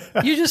you doing?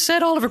 You just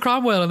said Oliver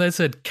Cromwell and then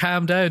said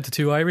calm down to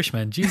 2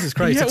 Irishmen. Jesus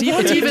Christ.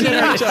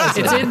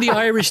 It's in the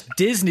Irish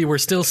Disney. We're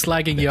still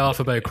slagging you off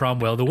about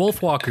Cromwell. The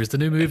Wolfwalkers, the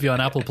new movie on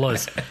Apple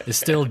Plus, is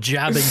still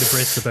jabbing the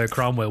Brits about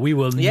Cromwell. We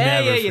will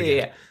never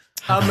forget.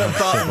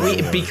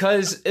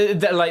 Because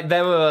there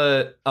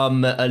were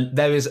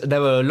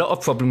a lot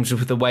of problems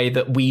with the way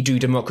that we do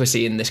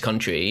democracy in this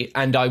country,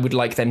 and I would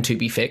like them to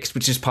be fixed,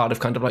 which is part of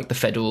kind of like the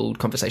federal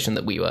conversation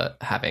that we were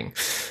having.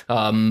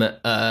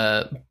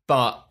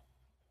 But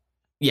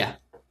yeah,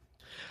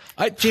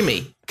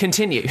 Jimmy,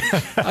 continue.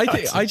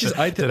 I just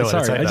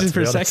for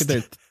a second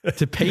there,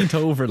 to paint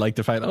over like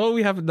the fact,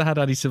 we haven't had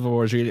any civil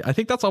wars really. I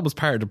think that's almost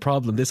part of the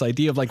problem. This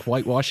idea of like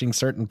whitewashing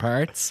certain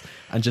parts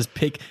and just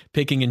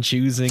picking and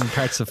choosing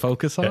parts to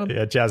focus on.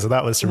 Yeah, Jazz,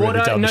 that was some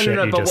really dumb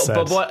shit you just said.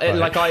 But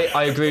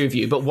I agree with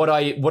you. But what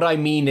I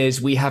mean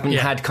is we haven't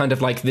had kind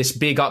of like this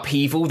big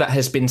upheaval that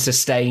has been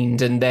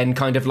sustained and then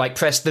kind of like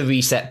press the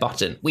reset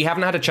button. We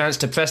haven't had a chance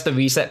to press the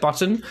reset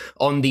button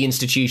on the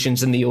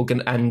institutions and the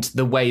organ and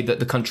the way that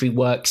the country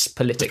works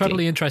politically.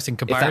 Incredibly interesting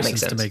comparisons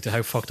to make to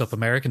how fucked up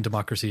American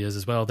democracy is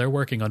as well. They're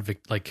working on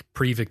like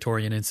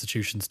pre-Victorian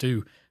institutions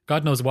too.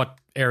 God knows what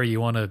area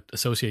you want to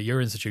associate your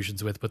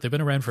institutions with, but they've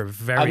been around for a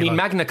very long...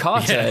 Magna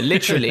Carta,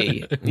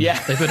 literally.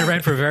 Yeah. They've been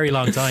around for a very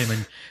long time,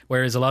 and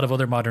whereas a lot of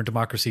other modern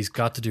democracies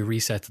got to do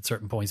resets at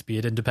certain points, be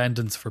it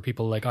independence for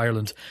people like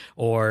Ireland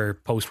or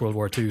post-World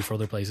War II for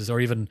other places,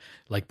 or even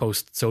like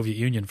post-Soviet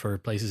Union for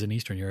places in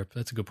Eastern Europe.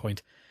 That's a good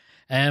point.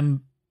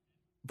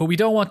 But we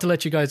don't want to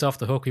let you guys off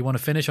the hook. We want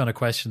to finish on a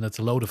question that's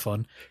a load of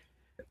fun.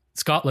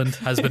 Scotland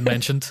has been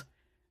mentioned.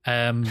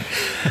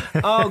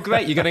 Oh,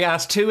 great. You're going to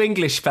ask two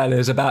English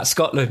fellas about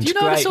Scotland. Do you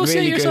not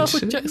associate really yourself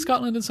with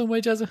Scotland in some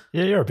way, Jezza?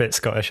 Yeah, you're a bit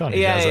Scottish, aren't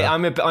you? Yeah,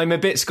 I'm a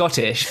bit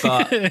Scottish,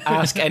 but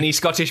ask any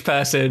Scottish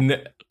person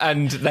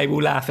and they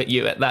will laugh at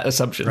you at that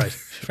assumption. Right,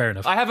 fair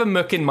enough. I have a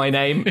muck in my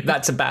name.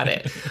 That's about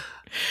it.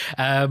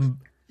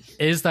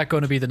 Is that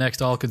going to be the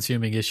next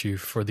all-consuming issue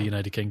for the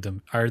United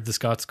Kingdom? Are the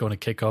Scots going to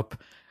kick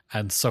up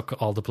and suck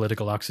all the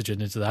political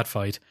oxygen into that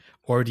fight?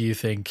 Or do you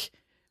think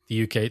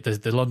the UK,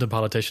 the London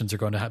politicians are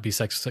going to be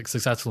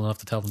successful enough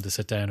to tell them to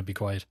sit down and be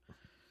quiet?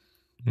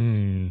 I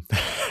mean,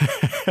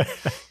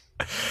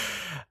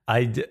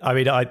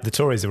 the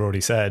Tories have already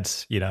said,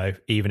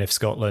 even if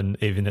Scotland,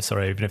 even if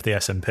the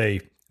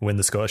SNP win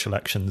the Scottish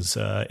elections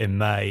in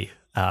May,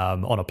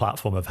 on a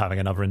platform of having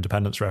another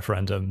independence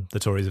referendum, the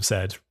Tories have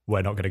said,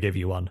 we're not going to give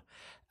you one.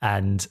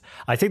 And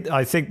I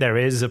think there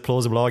is a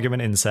plausible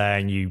argument in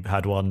saying you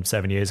had one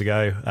 7 years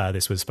ago.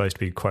 This was supposed to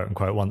be quote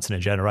unquote once in a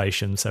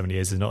generation. 7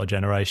 years is not a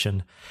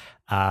generation.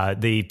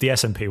 The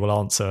SNP will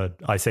answer,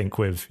 I think,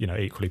 with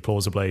equally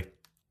plausibly.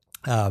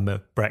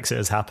 Brexit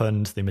has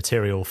happened. The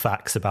material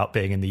facts about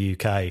being in the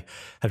UK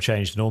have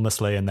changed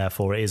enormously, and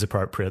therefore it is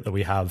appropriate that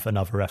we have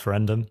another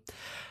referendum.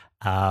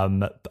 I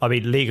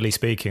mean, legally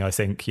speaking, I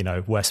think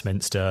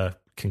Westminster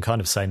can kind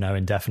of say no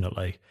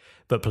indefinitely,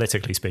 but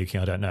politically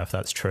speaking, I don't know if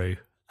that's true.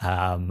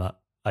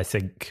 I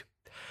think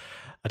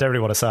I don't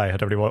really want to say. I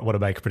don't really want to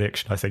make a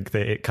prediction. I think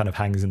that it kind of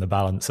hangs in the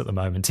balance at the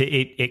moment.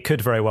 It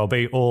could very well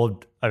be, or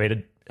I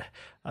mean,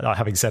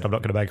 having said I'm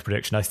not going to make a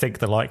prediction, I think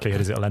the likelihood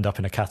is it'll end up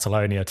in a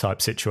Catalonia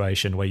type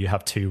situation where you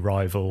have two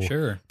rival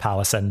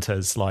power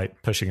centres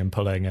like pushing and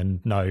pulling and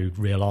no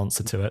real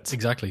answer to it.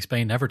 Exactly.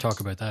 Spain never talk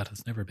about that.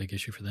 It's never a big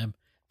issue for them.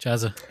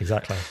 Jazza.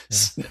 Exactly.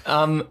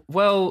 Yeah.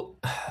 Well,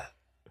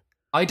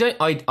 I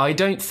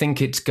don't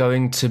think it's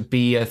going to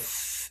be a.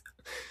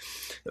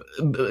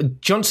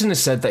 Johnson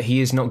has said that he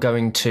is not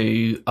going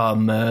to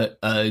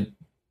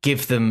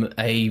give them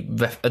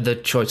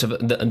the choice of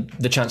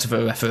the chance of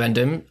a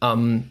referendum,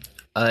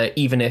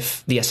 even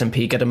if the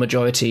SNP get a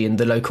majority in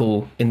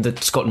the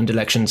Scotland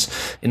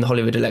elections, in the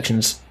Holyrood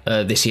elections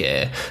this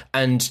year.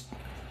 And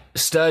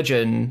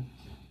Sturgeon,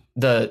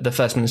 the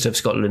First Minister of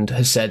Scotland,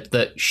 has said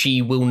that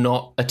she will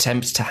not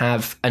attempt to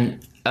have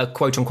a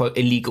quote-unquote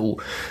illegal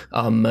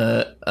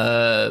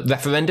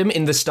referendum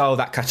in the style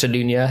that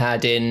Catalonia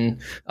had in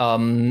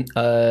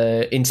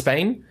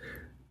Spain.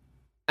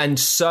 And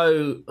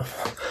so,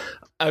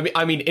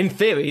 I mean, in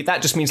theory,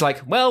 that just means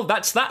like, well,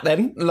 that's that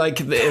then.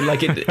 Like it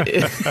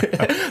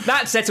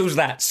that settles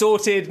that.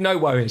 Sorted, no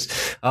worries.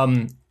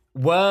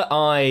 Were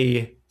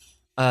I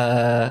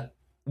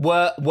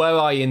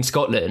in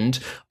Scotland,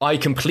 I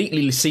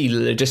completely see the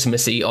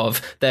legitimacy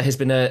of there has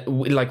been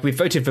we've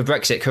voted for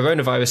Brexit,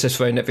 coronavirus has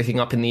thrown everything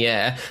up in the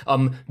air.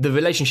 The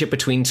relationship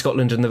between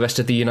Scotland and the rest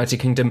of the United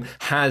Kingdom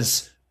I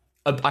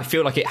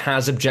feel like it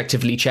has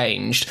objectively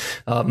changed.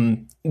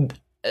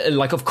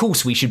 Of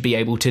course we should be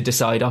able to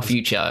decide our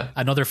future.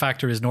 Another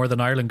factor is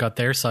Northern Ireland got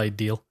their side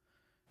deal,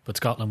 but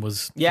Scotland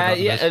was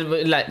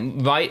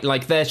right.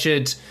 Like there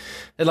should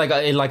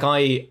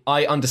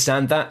I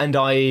understand that, and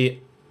I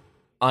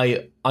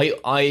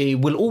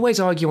will always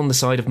argue on the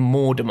side of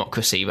more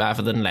democracy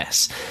rather than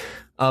less.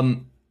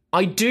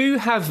 I do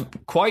have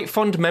quite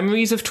fond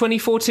memories of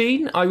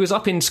 2014. I was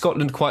up in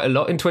Scotland quite a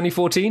lot in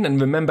 2014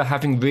 and remember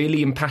having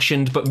really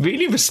impassioned but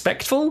really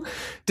respectful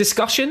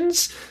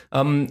discussions.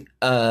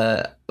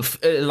 It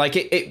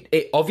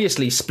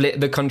obviously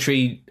split the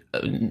country,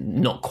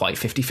 not quite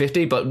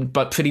 50-50,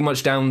 but pretty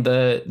much down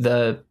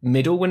the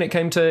middle when it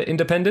came to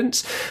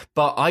independence.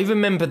 But I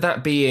remember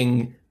that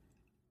being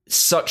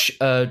such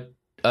a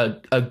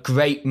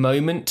great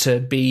moment to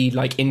be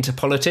like into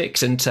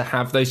politics and to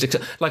have those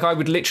like I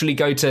would literally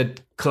go to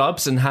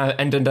clubs and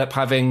end up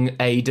having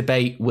a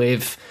debate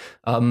with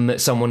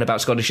someone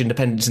about Scottish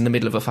independence in the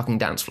middle of a fucking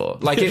dance floor.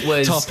 Like it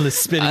was topless,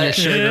 spinning your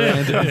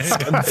shirt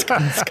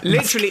around.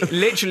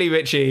 literally,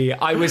 Richie.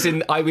 I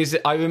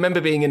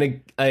remember being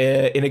in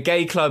a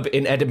gay club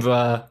in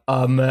Edinburgh,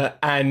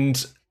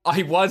 and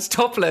I was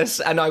topless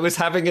and I was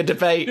having a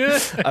debate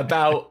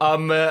about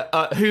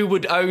who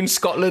would own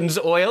Scotland's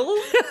oil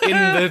in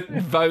the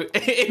vote.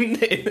 In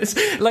this.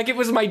 Like, it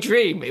was my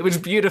dream. It was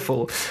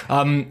beautiful.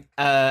 And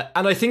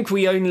I think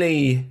we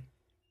only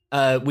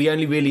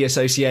really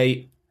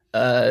associate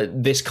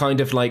this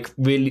kind of like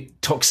really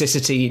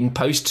toxicity in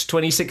post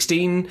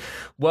 2016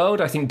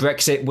 world. I think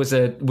Brexit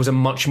was a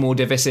much more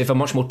divisive, a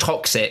much more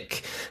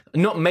toxic,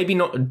 not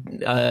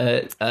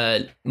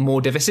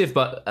more divisive,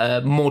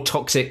 but more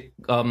toxic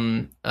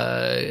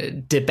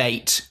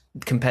debate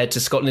compared to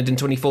Scotland in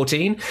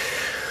 2014.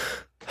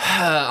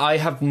 I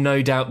have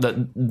no doubt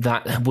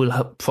that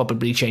will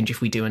probably change if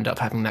we do end up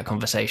having that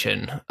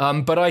conversation.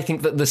 But I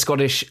think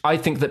that I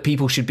think that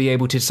people should be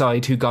able to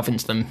decide who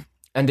governs them.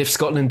 And if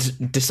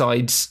Scotland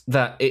decides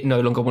that it no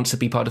longer wants to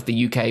be part of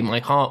the UK, my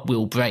heart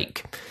will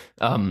break.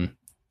 And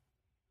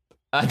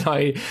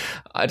I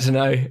don't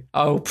know,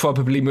 I'll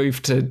probably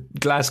move to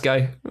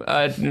Glasgow.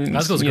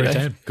 Glasgow's a great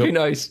town. Who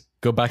knows?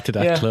 Go back to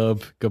that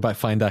club. Go back,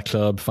 find that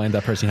club, find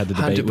that person you had the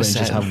debate with, and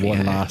just have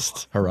one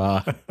last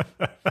hurrah.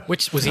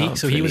 Which was he?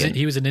 So brilliant.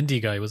 He was an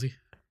indie guy, was he?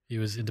 He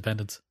was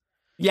independent.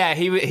 Yeah,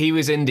 he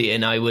was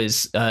Indian. I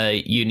was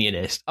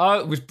unionist. Oh,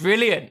 it was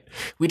brilliant.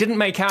 We didn't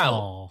make out.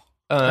 Aww.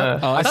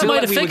 I that feel might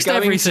like have we were fixed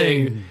going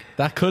everything.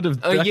 That could have.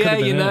 Yeah,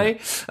 you know.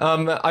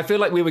 I feel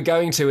like we were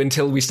going to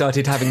until we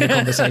started having the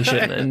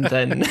conversation, and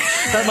then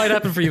that might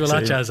happen for you a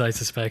lot, Jazz. I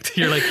suspect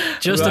you're like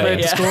just about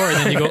to score, and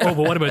then you go, "Oh,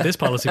 but what about this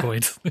policy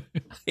point?"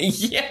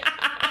 Yeah.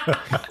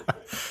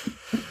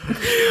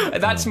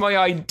 That's my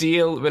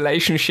ideal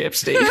relationship,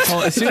 Steve.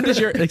 Oh, as soon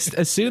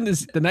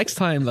as the next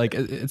time, like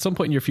at some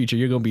point in your future,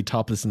 you're going to be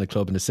topless in the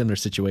club in a similar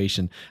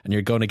situation, and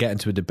you're going to get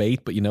into a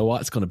debate. But you know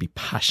what? It's going to be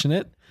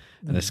passionate,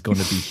 and it's going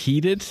to be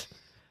heated,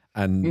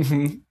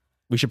 and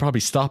we should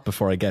probably stop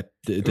before I get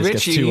this Richie,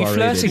 gets too R-rated.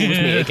 flirting with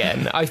me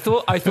again. I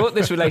thought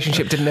this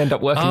relationship didn't end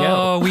up working out.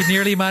 Oh, we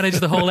nearly managed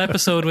the whole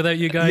episode without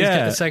you guys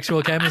get the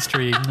sexual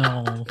chemistry.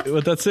 No.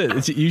 Well, that's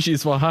it. Usually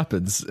it's what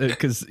happens,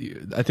 because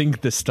I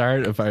think the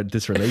start of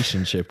this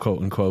relationship, quote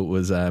unquote,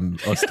 was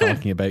us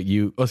talking about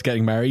us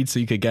getting married so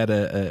you could get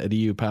an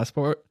EU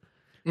passport.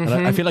 And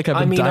I feel like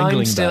I've been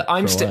dangling that for a while.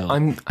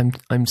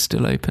 I'm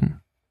still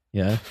open.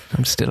 Yeah,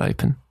 I'm still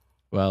open.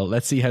 Well,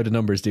 let's see how the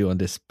numbers do on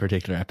this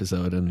particular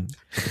episode, and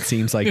if it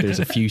seems like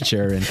there's a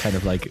future and kind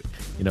of like,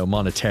 you know,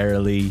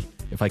 monetarily,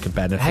 if I could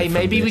benefit. Hey,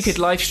 maybe from we could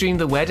live stream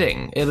the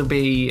wedding. It'll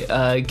be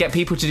get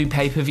people to do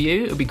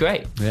pay-per-view. It'll be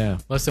great. Yeah, well,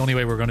 that's the only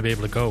way we're going to be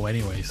able to go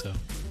anyway. So,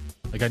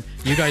 like,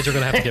 you guys are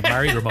going to have to get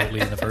married remotely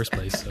in the first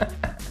place. So.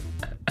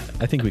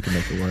 I think we can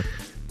make it work.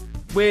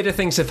 Weirder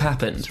things have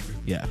happened.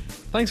 Yeah.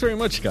 Thanks very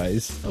much,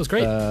 guys. That was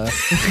great.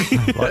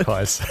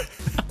 Likewise.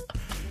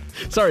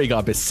 Sorry, it got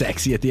a bit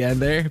sexy at the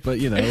end there, but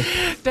you know.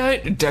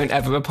 Don't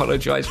ever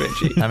apologise,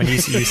 Richie. I mean, you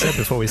said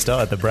before we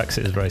started that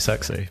Brexit is very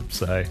sexy,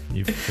 so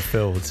you've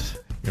fulfilled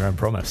your own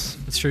promise.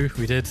 That's true,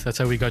 we did. That's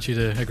how we got you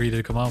to agree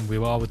to come on. We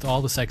were all with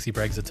all the sexy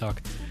Brexit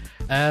talk.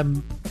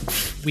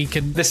 We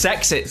can the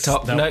Sexit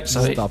talk. No,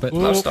 sorry. Stop it.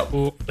 No, stop.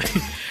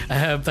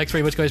 Thanks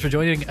very much, guys, for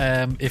joining.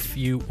 If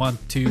you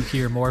want to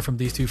hear more from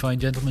these two fine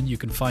gentlemen, you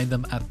can find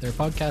them at their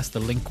podcast. The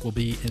link will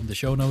be in the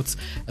show notes,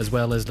 as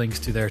well as links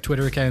to their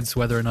Twitter accounts.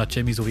 Whether or not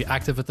Jimmy's will be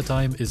active at the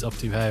time is up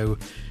to how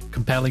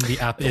compelling the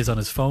app is on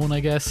his phone, I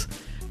guess.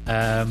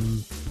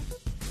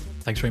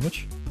 Thanks very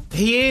much.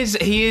 He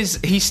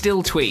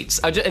still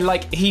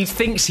tweets. He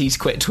thinks he's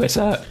quit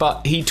Twitter,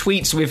 but he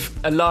tweets with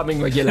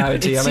alarming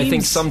regularity, and I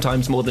think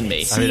sometimes more than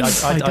me. I mean,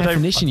 by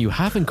definition, you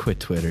haven't quit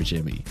Twitter,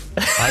 Jimmy.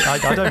 I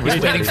don't really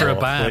He's waiting for a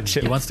ban.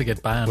 He wants to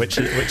get banned. Which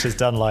has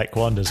done like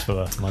wonders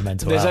for my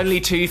mental health. There's only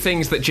two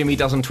things that Jimmy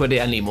does on Twitter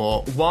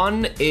anymore.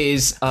 One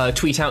is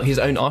tweet out his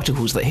own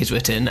articles that he's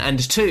written, and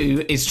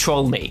two is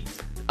troll me.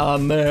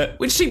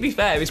 Which, to be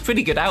fair, is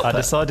pretty good output. I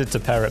decided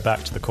to pare it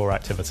back to the core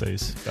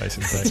activities,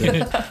 basically. You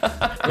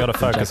got to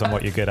focus on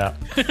what you're good at.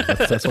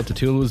 That's what the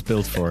tool was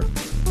built for.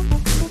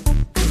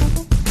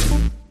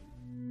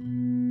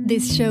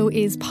 This show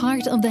is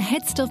part of the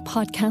Headstuff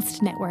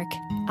Podcast Network,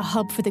 a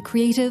hub for the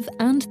creative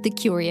and the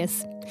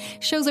curious.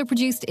 Shows are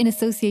produced in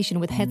association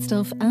with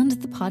Headstuff and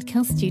the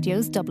Podcast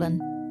Studios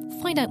Dublin.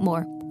 Find out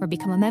more or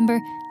become a member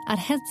at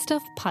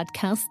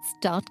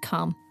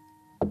headstuffpodcasts.com.